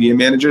social media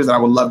managers, and I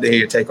would love to hear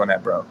your take on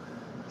that, bro.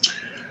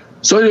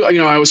 So, I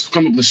always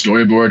come up with a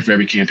storyboard for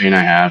every campaign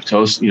I have.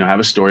 Have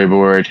a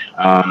storyboard.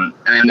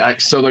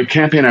 So the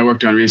campaign I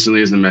worked on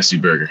recently is the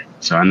Messi burger.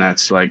 So, and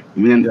that's like,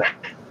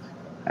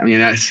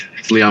 that's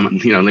Leo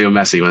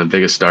Messi, one of the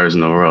biggest stars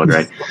in the world,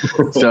 right?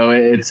 So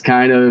it's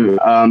kind of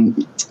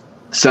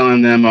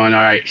selling them on,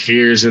 all right,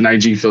 here's an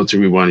IG filter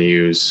we want to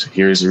use.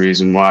 Here's the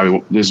reason why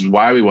this is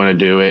why we want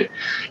to do it.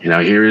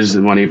 Here's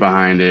the money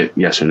behind it.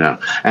 Yes or no.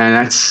 And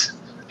that's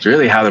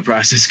really how the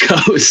process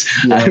goes.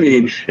 Yeah. I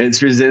mean, it's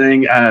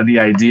presenting the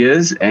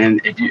ideas,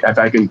 and if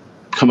I can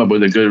come up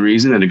with a good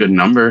reason and a good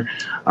number,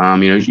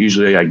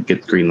 usually I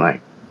get the green light.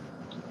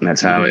 And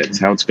that's how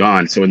it's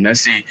gone. So with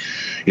Messi,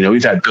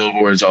 we've had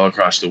billboards all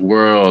across the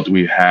world.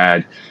 We've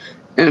had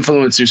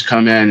influencers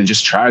come in and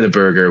just try the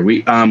burger.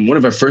 We one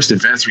of our first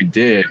events we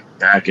did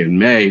back in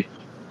May,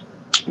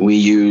 we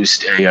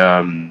used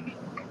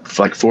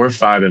like 4 or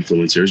 5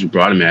 influencers. We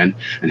brought them in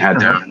and had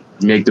them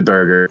make the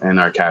burger in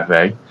our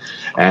cafe,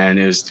 and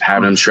it was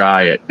having them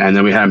try it. And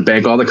then we had them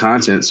bank all the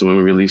content. So when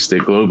we released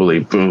it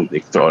globally, boom, they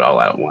throw it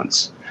all out at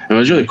once. And it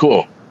was really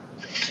cool.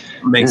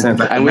 Makes sense.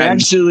 And we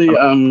actually,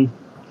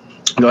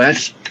 go ahead.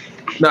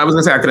 No, I was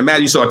gonna say I could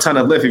imagine you saw a ton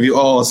of lift if you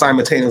all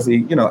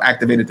simultaneously,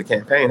 activated the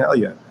campaign. Hell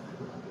yeah.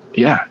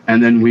 Yeah,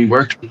 and then we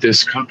worked with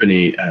this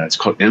company. It's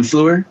called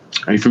Influer.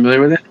 Are you familiar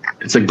with it?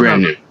 It's like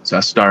brand new. It's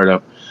a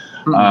startup.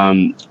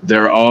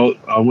 They're all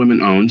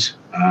women owned,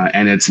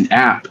 and it's an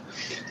app.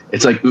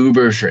 It's like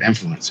Uber for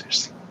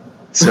influencers.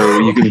 So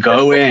you can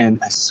go in,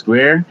 I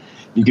swear,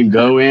 you can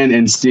go in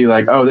and see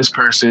like, oh, this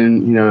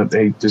person,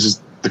 this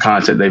is the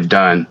content they've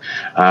done.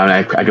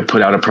 I could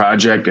put out a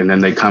project, and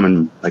then they come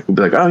and like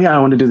be like, oh yeah, I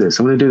want to do this.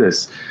 I want to do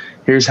this.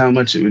 Here's how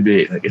much it would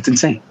be. Like, it's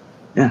insane.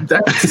 Yeah,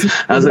 that's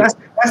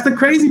the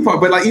crazy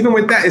part. But like even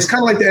with that, it's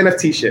kind of like the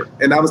NFT shit.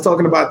 And I was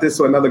talking about this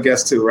to another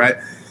guest too, right?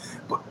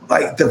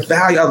 Like the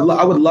value,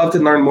 I would love to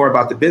learn more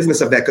about the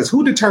business of that, because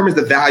who determines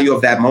the value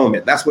of that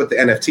moment? That's what the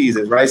NFTs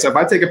is, right? So if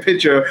I take a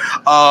picture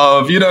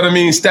of,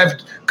 Steph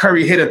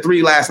Curry hit a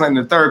 3 last night in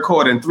the third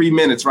quarter in 3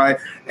 minutes, right?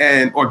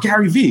 Or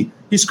Gary Vee,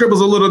 he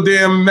scribbles a little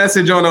damn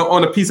message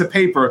on a piece of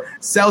paper,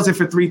 sells it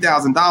for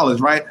 $3,000,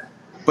 right?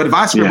 But if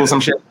I scribble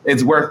some shit,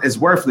 it's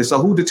worthless. So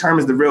who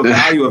determines the real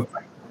value of it?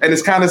 And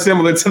it's kind of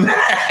similar to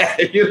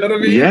that. You know what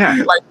I mean?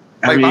 Yeah. Like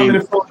I'm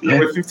an influencer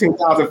with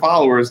 15,000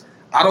 followers.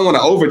 I don't want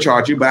to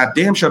overcharge you, but I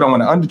damn sure don't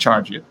want to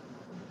undercharge you.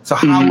 So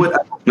how would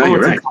I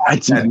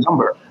that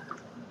number?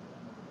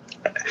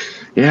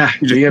 Yeah.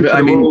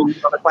 I mean, on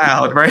the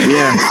cloud, right?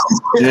 Yeah.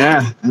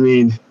 Yeah. I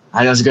mean,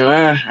 I just go, all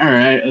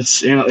right,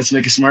 let's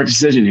make a smart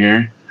decision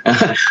here.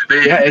 But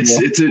yeah,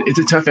 it's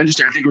a tough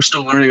industry. I think we're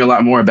still learning a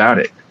lot more about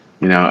it,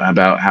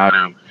 about how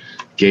to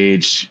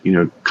gauge,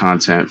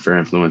 content for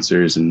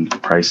influencers and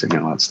pricing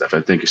and all that stuff. I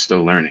think you're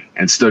still learning,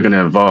 and it's still going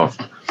to evolve,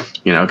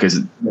 because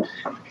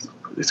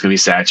it's going to be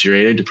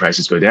saturated. The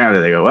prices go down,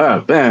 and they go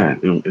up.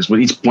 Is with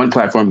each one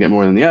platform get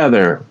more than the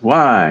other?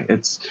 Why?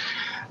 It's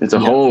a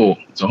whole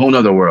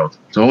nother world.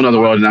 It's a whole nother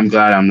world, and I'm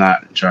glad I'm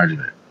not in charge of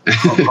it.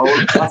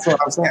 That's what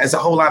I'm saying. It's a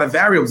whole lot of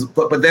variables,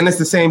 but then it's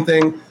the same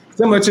thing.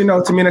 Similar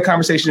to me in a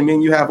conversation me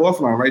and you have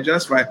offline, right?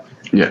 Just right.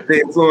 Yeah.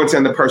 The influence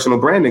and the personal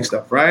branding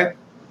stuff, right?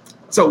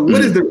 So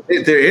what is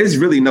there is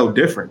really no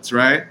difference,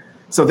 right?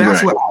 So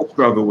that's what I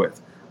struggle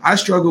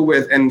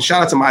with. And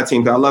shout out to my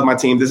team, because I love my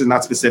team. This is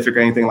not specific or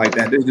anything like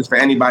that. This is just for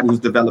anybody who's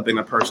developing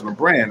a personal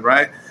brand,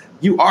 right?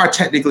 You are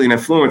technically an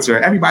influencer.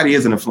 Everybody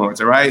is an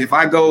influencer, right? If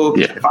I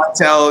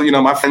tell,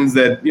 my friends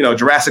that,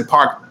 Jurassic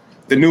Park,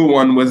 the new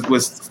one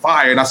was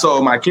fire, and I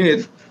saw my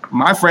kid,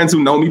 my friends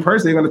who know me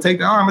personally are going to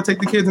I'm going to take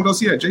the kids and go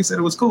see it. Jay said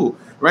it was cool,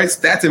 right?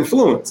 That's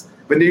influence.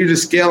 But then you're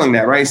just scaling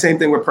that, right? Same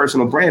thing with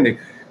personal branding.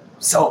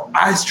 So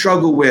I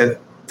struggle with,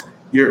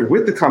 you're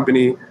with the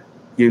company,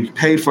 you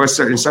paid for a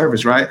certain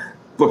service, right?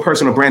 But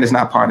personal brand is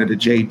not part of the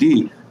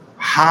JD.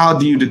 how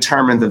do you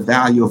determine the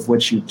value of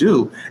what you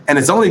do? And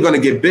it's only going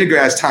to get bigger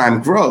as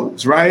time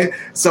grows, right?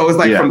 So it's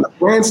like from the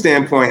brand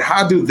standpoint,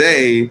 how do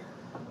they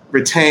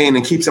retain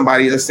and keep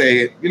somebody? Let's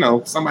say,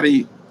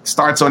 somebody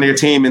starts on your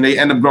team and they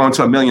end up growing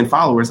to 1 million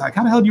followers. Like,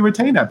 how the hell do you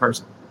retain that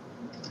person?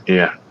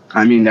 Yeah.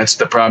 I mean, that's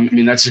the problem. I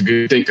mean, that's a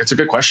good thing. That's a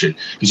good question,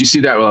 because you see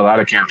that with a lot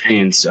of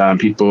campaigns.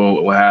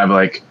 People will have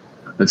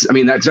that's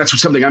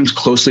something I'm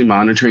closely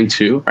monitoring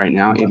too right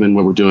now, even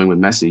what we're doing with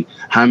Messi.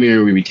 How many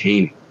are we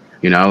retaining?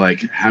 How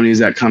many is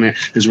that coming?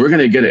 Because we're going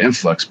to get an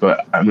influx,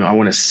 but I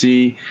want to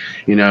see,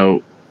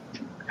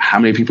 how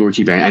many people we're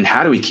keeping and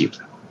how do we keep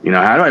them?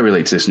 How do I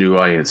relate to this new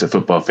audience of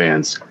football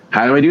fans?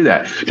 How do I do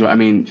that?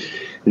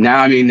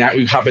 Now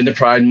we hop into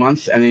Pride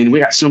Month. We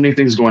got so many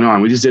things going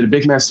on. We just did a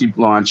big Messi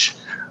launch.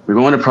 We're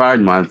going to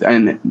Pride Month,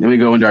 and then we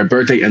go into our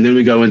birthday, and then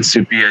we go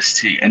into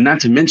BST. And not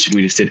to mention,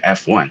 we just did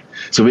F1.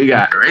 So we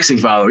got racing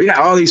followers. We got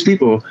all these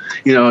people,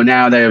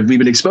 now that we've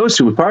been exposed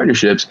to with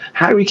partnerships.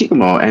 How do we keep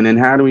them all? And then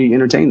how do we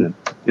entertain them?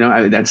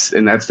 That's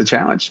the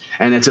challenge.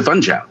 And it's a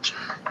fun challenge.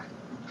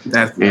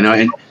 That's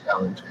a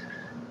challenge.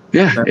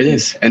 Yeah, it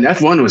is. And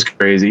F1 was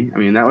crazy.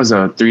 That was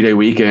a 3-day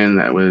weekend.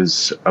 That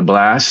was a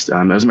blast.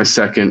 That was my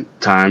second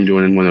time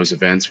doing one of those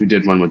events. We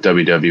did one with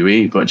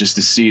WWE, but just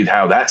to see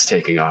how that's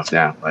taking off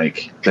now,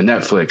 like the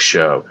Netflix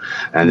show.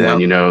 And then,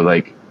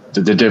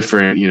 the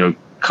different,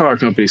 car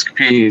companies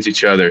competing with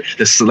each other.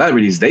 The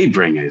celebrities they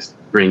bring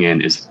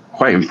in is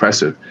quite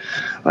impressive.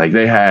 Like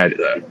they had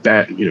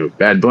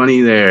Bad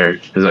Bunny there.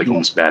 It was like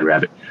almost Bad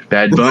Rabbit.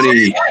 Bad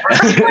Bunny. They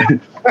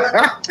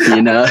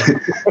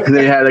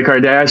had the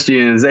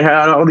Kardashians. They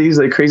had all these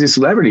like crazy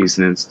celebrities,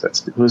 and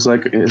it was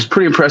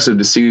pretty impressive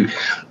to see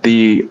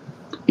the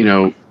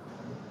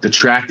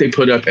track they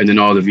put up, and then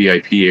all the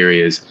VIP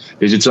areas.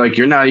 It's just like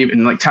you're not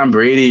even like Tom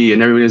Brady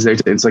and everybody's there.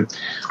 It's like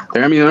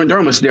they're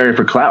almost there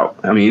for clout.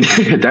 At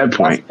that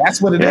point,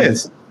 that's what it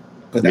is.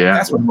 But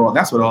that's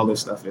what all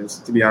this stuff is.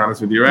 To be honest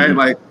with you, right? Mm-hmm.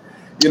 Like,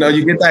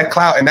 you get that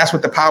clout, and that's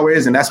what the power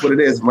is, and that's what it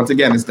is. Once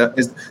again,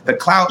 the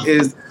clout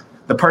is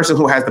the person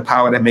who has the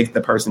power that makes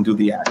the person do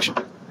the action.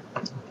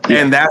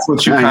 And that's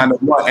what you kind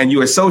of want. And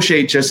you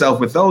associate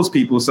yourself with those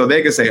people so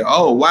they can say,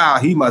 oh, wow,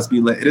 he must be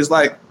lit. It is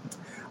like,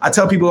 I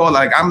tell people,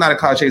 I'm not a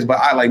clout chaser, but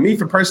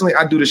personally,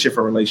 I do this shit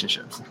for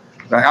relationships.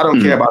 Like, I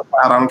don't care about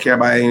clout. I don't care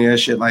about any of that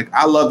shit. Like,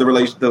 I love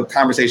the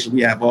conversations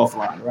we have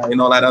offline, right? And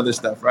all that other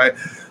stuff, right?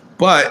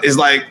 But it's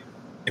like,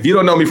 if you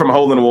don't know me from a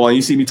hole in the wall and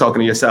you see me talking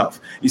to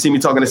yourself, you see me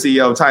talking to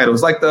CEO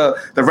titles, like the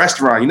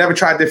restaurant, you never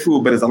tried their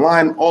food, but there's a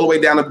line all the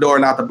way down the door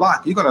and out the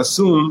block. You're going to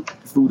assume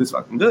the food is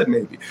fucking good,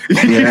 maybe.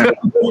 Yeah.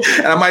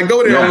 And I might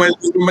go there on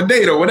Wednesday with my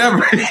date or whatever.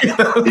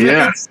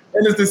 Yeah.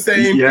 And it's the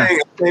same thing.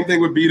 Same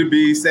thing with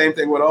B2B, same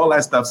thing with all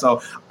that stuff.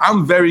 So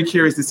I'm very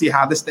curious to see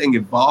how this thing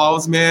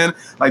evolves, man.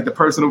 Like the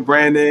personal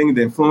branding,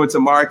 the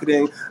influencer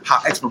marketing,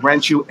 how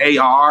experiential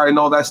AR and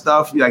all that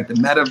stuff, like the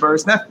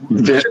metaverse,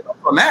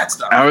 on that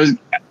stuff. I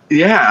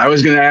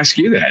was going to ask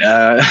you that.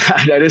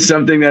 That is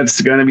something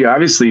that's going to be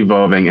obviously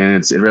evolving, and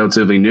it's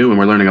relatively new, and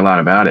we're learning a lot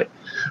about it.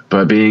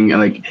 But being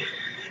like,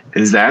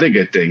 is that a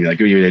good thing? Like,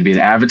 would be an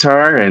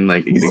avatar and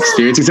like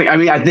experiencing things?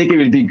 I think it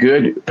would be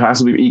good.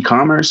 Possibly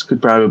e-commerce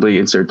could probably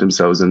insert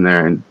themselves in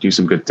there and do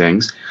some good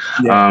things.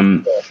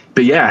 Yeah.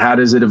 But how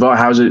does it evolve?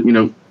 How's it?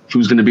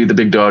 Who's going to be the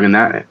big dog in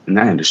that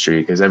industry?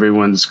 Because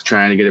everyone's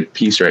trying to get a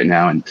piece right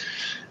now, and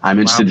I'm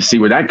interested to see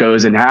where that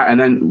goes and how. And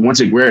then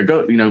once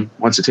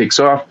it takes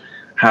off.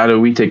 How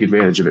do we take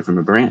advantage of it from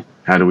a brand?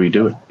 How do we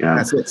do it?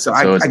 That's it.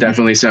 So it's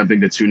definitely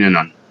something to tune in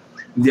on.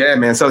 Yeah,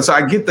 man. So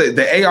I get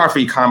the AR for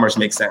e-commerce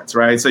makes sense,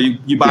 right? So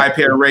you buy a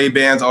pair of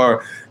Ray-Bans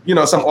or,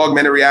 some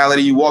augmented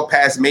reality. You walk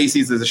past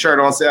Macy's, there's a shirt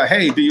on sale.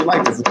 Hey, do you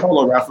like this? A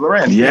polo Ralph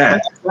Lauren. Yeah.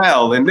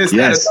 Well, and this,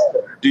 that,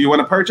 do you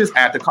want to purchase?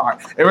 Add to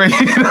cart. Right?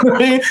 You know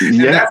what I mean?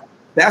 Yeah.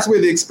 That's where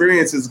the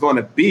experience is going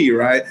to be,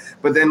 right?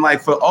 But then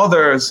like for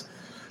others,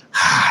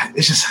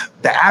 it's just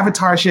the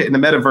avatar shit and the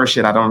metaverse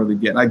shit I don't really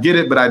get. I get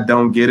it, but I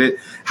don't get it.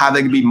 How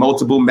they can be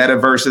multiple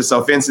metaverses.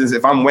 So for instance,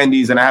 if I'm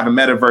Wendy's and I have a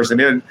metaverse and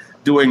they're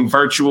doing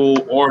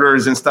virtual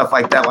orders and stuff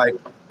like that, like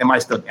am I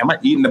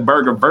eating the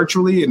burger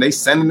virtually and they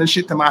sending the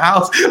shit to my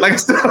house? Like I'm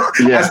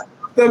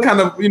still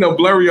kind of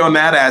blurry on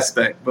that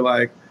aspect. But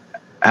like,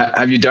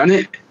 have you done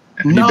it?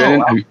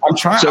 No, I'm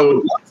trying.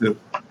 So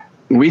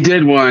we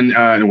did one in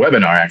a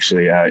webinar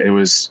actually.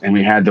 And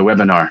we had the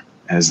webinar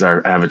as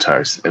our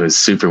avatars. It was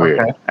super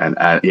weird. And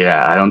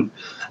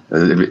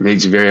it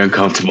makes you very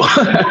uncomfortable.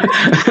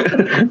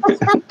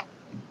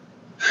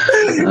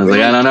 I was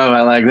like, I don't know if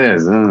I like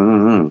this.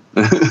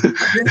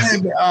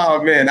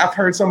 Oh man, I've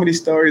heard so many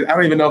stories. I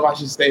don't even know if I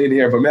should stay in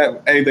here, but man,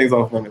 anything's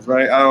off limits,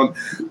 right?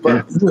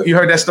 You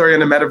heard that story in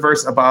the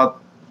metaverse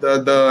about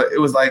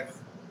it was like,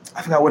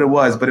 I forgot what it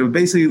was, but it was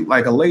basically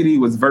like a lady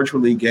was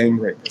virtually gang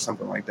raped or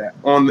something like that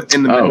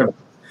in the metaverse.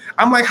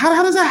 I'm like,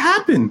 how does that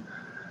happen?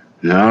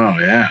 No,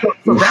 yeah.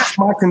 So that's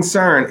my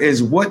concern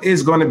is what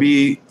is going to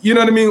be, you know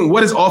what I mean?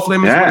 What is off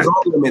limits? What is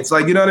off limits?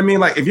 Like, you know what I mean?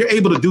 Like if you're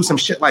able to do some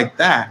shit like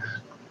that,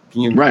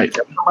 can you get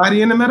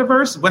somebody in the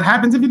metaverse? What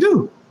happens if you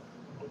do?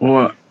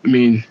 Well,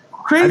 crazy.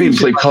 I didn't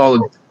play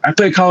Call I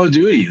played Call of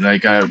Duty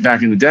like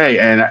back in the day,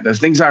 and the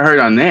things I heard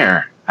on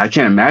there, I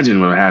can't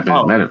imagine what happened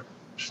in Meta.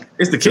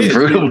 It's the kids.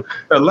 The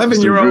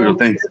 11-year-old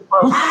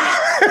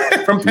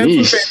from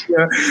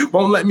Pennsylvania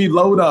won't let me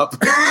load up.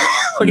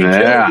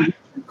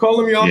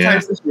 Calling me all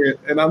types of shit,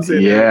 and I'm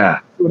sitting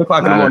there 2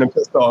 o'clock in the morning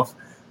pissed off.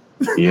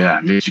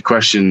 Makes you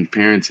question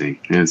parenting,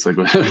 and it's like,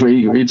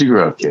 where'd you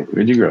grow up, kid?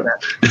 Where'd you grow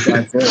up?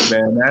 That's it,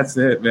 man. That's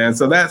it, man.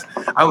 So that's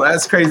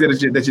crazy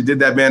that you did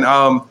that, man.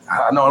 I know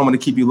I don't want to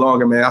keep you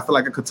longer, man. I feel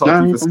like I could talk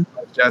to you for so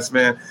much, Jess,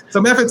 man. So,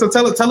 man, so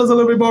tell us a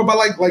little bit more about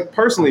like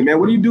personally, man.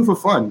 What do you do for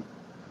fun?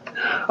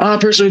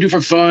 Personally, do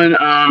for fun.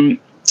 I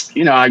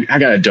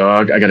got a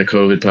dog. I got a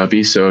COVID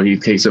puppy, so he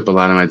takes up a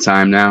lot of my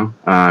time now.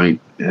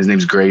 His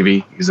name's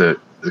Gravy. He's a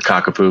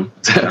cockapoo.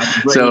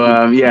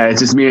 So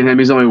it's just me and him.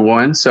 He's only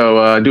one, so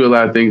I do a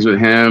lot of things with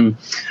him.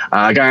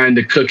 I got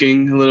into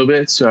cooking a little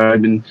bit, so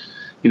I've been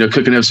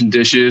cooking up some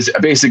dishes.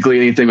 Basically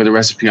anything with a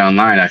recipe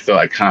online, I feel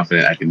like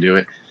confident I can do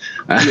it.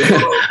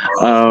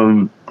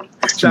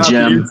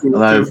 Gem, a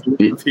lot of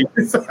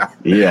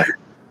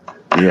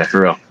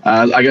for real.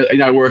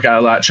 I work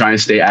out a lot, trying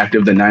to stay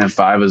active. The 9 to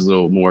 5 is a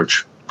little more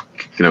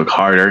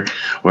harder,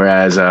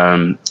 whereas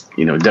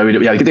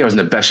WWE, I think I was in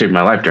the best shape of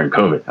my life during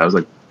COVID. I was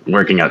like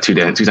working out 2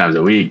 times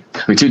a week.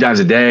 2 times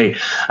a day.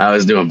 I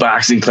was doing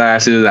boxing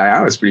classes.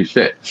 I was pretty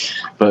fit.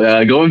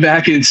 But going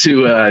back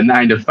into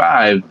 9 to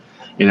 5,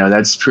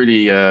 that's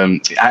pretty.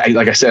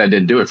 Like I said, I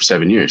didn't do it for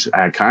 7 years.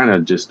 I kind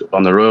of just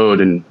on the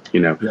road, and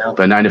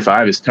but 9 to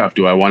 5 is tough.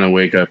 Do I want to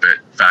wake up at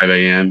 5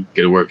 a.m.,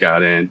 get a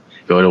workout in,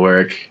 go to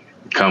work,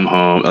 come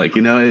home?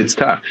 It's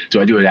tough.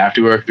 Do I do it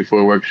after work,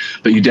 before work?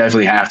 But you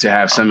definitely have to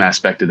have some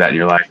aspect of that in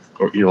your life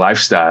or your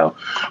lifestyle,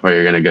 or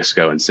you're going to just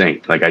go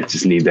insane. Like, I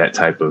just need that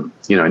type of,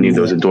 I need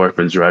those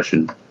endorphins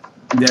rushing.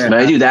 But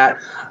I do that.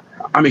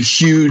 I'm a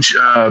huge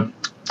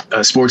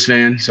sports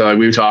fan. So like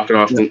we were talking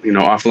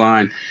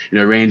offline,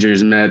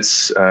 Rangers,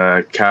 Mets,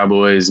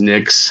 Cowboys,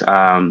 Knicks,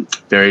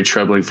 very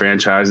troubling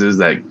franchises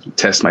that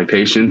test my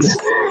patience.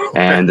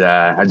 And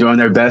I do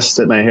their best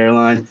at my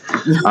hairline.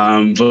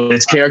 But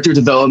it's character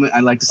development, I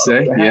like to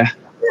say. Yeah.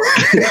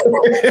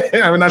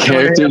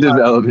 Character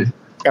development.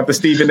 Got the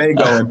Stephen A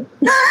going.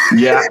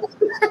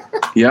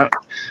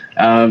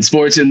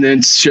 Sports and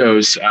then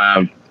shows.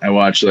 I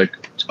watch like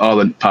all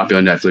the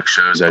popular Netflix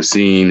shows I've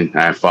seen,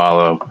 I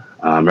follow.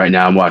 Right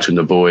now I'm watching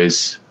The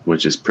Boys,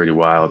 which is pretty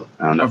wild.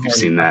 I don't know if you've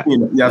seen that.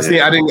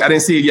 I didn't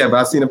see it yet, but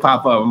I've seen it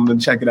pop up. I'm gonna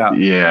check it out.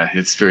 Yeah,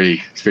 it's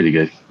pretty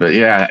good. But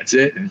yeah, that's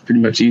it. It's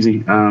pretty much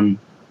easy. And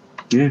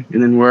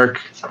then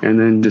work, and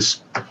then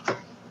just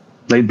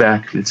laid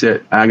back. That's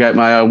it. I got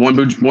my one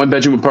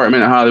bedroom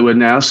apartment in Hollywood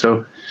now,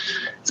 so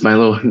it's my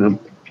little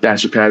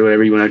bachelor pad,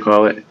 whatever you want to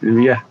call it.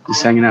 And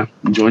just hanging out,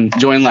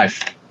 enjoying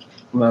life.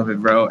 Love it,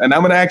 bro. And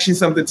I'm gonna ask you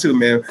something too,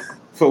 man.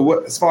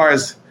 As far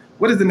as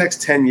what does the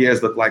next 10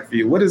 years look like for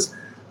you? What does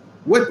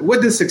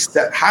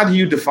success? How do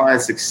you define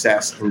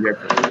success in your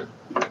career?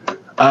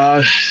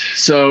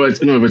 So I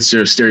don't know if it's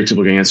your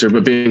stereotypical answer,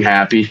 but being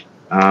happy.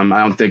 I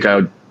don't think I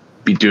would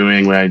be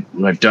doing what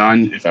I've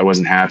done if I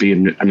wasn't happy.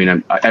 I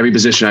mean, every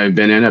position I've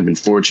been in, I've been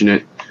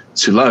fortunate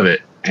to love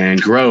it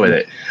and grow with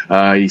it.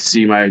 You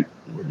see for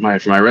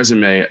my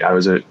resume, I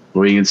was at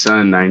Williams &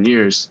 Son 9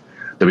 years,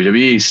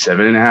 WWE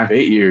 7.5,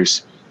 8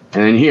 years,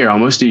 and then here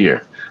almost a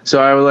year. So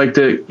I would like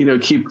to,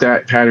 keep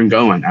that pattern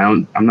going.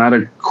 I'm not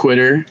a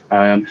quitter.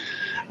 I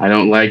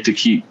don't like to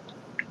keep,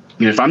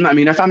 if I'm not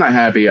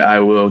happy, I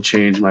will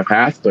change my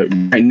path. But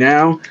right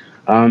now,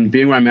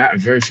 being where I'm at, I'm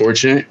very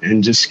fortunate,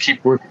 and just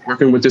keep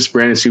working with this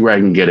brand and see where I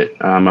can get it.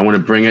 I want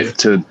to bring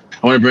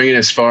it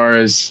as far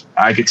as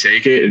I could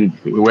take it, and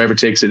whoever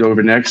takes it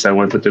over next, I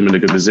want to put them in a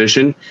good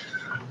position.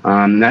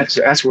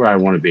 That's where I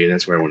want to be.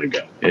 That's where I want to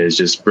go, is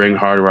just bring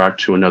Hard Rock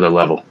to another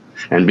level.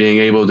 And being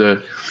able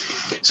to,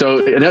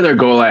 so another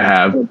goal I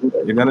have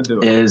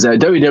is at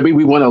WWE,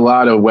 we won a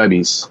lot of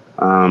Webbies.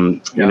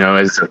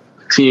 As a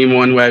team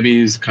won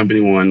Webbies, the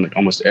company won like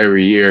almost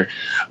every year.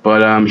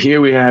 But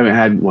here we haven't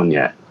had one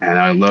yet. And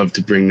I'd love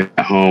to bring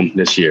that home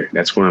this year.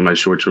 That's one of my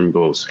short-term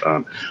goals.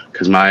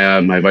 Because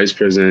my vice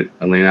president,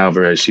 Elaine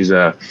Alvarez, she's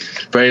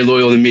very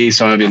loyal to me,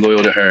 so I'm going to be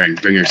loyal to her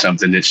and bring her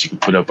something that she can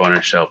put up on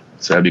her shelf.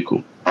 So that'd be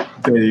cool.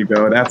 There you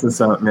go. That's what's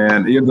up,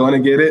 man. You're going to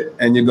get it,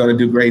 and you're going to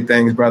do great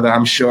things, brother.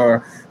 I'm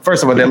sure.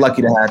 First of all, they're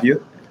lucky to have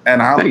you.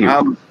 And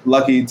I'm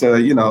lucky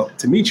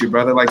to meet you,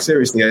 brother. Like,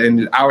 seriously,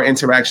 and our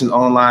interactions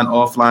online,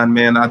 offline,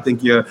 man, I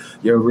think you're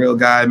a real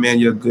guy, man.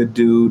 You're a good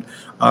dude.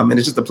 And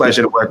it's just a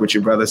pleasure to work with you,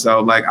 brother. So,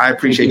 like, I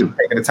appreciate you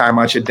taking the time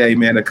out your day,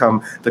 man, to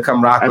come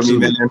rock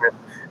Absolutely. with me, man.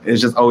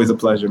 It's just always a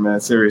pleasure, man.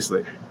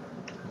 Seriously.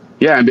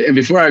 Yeah, and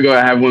before I go,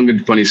 I have one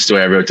good funny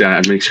story I wrote down.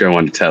 I make sure I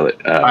wanted to tell it.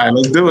 All right,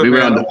 let's do it,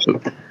 man.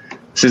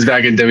 Since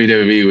back in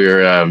WWE, we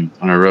were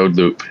on a road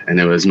loop, and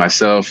it was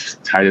myself,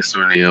 Titus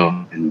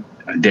O'Neil, and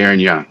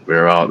Darren Young. We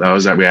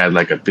had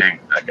like a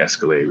big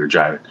Escalade we were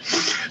driving.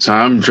 So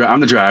I'm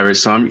the driver.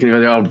 So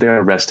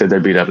they're arrested. They're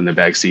beat up in the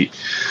back seat.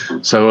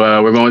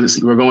 So we're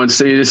going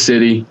city to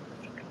city.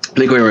 I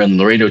think we were in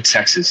Laredo,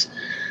 Texas,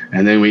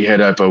 and then we hit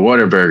up a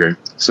Whataburger.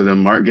 So then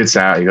Mark gets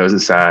out. He goes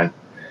inside,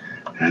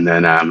 And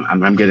then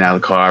I'm getting out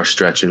of the car,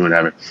 stretching,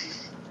 whatever.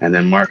 And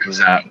then Mark comes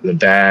out with a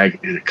bag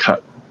and a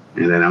cup.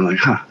 And then I'm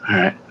like, all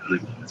right. I'm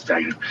like, let's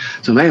bag it up.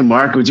 So, hey,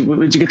 Mark, what'd you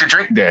get to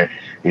drink there?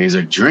 And he's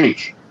like,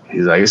 drink.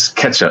 He's like, it's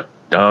ketchup,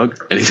 dog.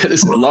 And he got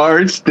this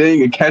large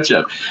thing of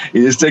ketchup.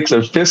 He just takes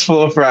a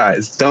fistful of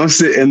fries,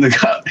 dumps it in the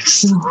cup,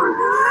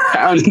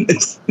 pounding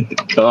this in the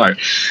car.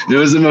 It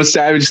was the most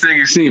savage thing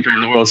you've seen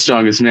from the world's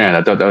strongest man.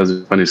 I thought that was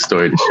a funny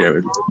story to share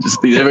with you.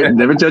 Just you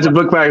never judge a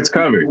book by its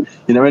cover. You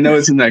never know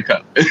what's in that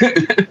cup.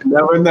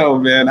 Never know,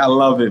 man. I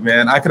love it,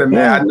 man. I could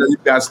imagine. I know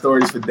you've got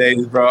stories for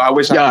days, bro. I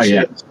wish I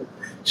could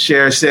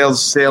share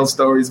sales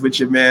stories with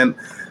you, man.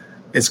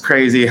 It's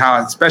crazy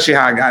especially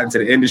how I got into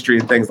the industry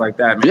and things like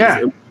that, man. Yeah.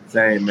 It was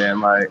insane, man.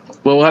 Like,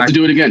 well, we'll have to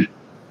do it again.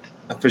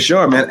 For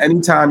sure, man.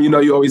 Anytime,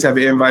 you always have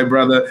an invite,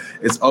 brother.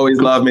 It's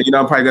always love, man.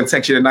 I'm probably going to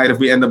text you tonight if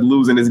we end up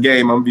losing this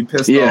game. I'm going to be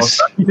pissed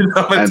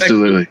off.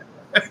 Absolutely.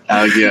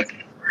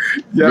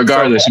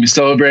 Regardless, we'll be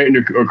celebrating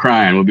or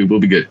crying. We'll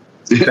be good.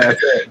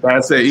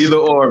 That's it. Either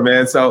or,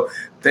 man. So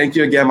thank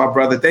you again, my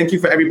brother. Thank you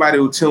for everybody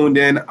who tuned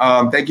in.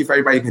 Thank you for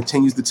everybody who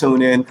continues to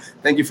tune in.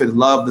 Thank you for the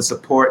love, the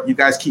support. You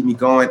guys keep me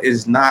going. It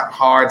is not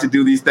hard to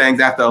do these things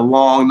after a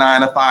long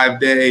 9-to-5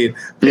 day,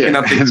 picking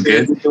up the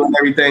kids and doing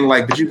everything.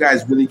 But you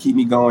guys really keep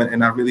me going,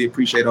 and I really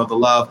appreciate all the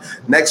love.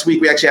 Next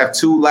week, we actually have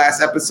 2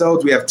 last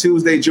episodes. We have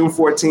Tuesday, June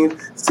 14th.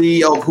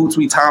 CEO of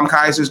Hootsuite, Tom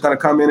Kaiser, is going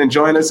to come in and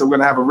join us. So we're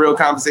going to have a real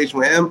conversation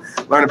with him,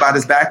 learn about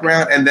his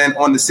background. And then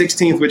on the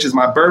 16th, which is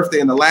my birthday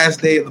and the last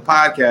day of the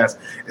podcast,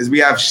 is we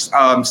have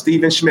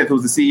Stephen Schmidt,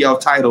 who's the CEO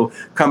of Tidal,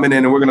 coming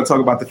in, and we're going to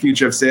talk about the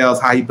future of sales,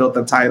 how he built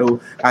up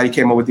Tidal, how he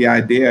came up with the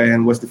idea,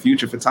 and what's the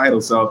future for Tidal.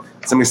 So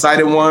some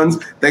excited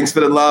ones. Thanks for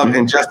the love.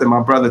 And Justin,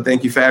 my brother,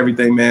 thank you for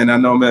everything, man. I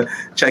know I'm going to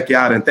check you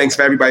out. And thanks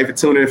for everybody for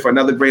tuning in for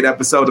another great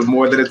episode of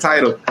More Than a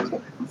Title.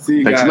 See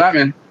you guys. Thanks a lot,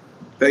 man.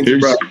 Thank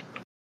you, bro.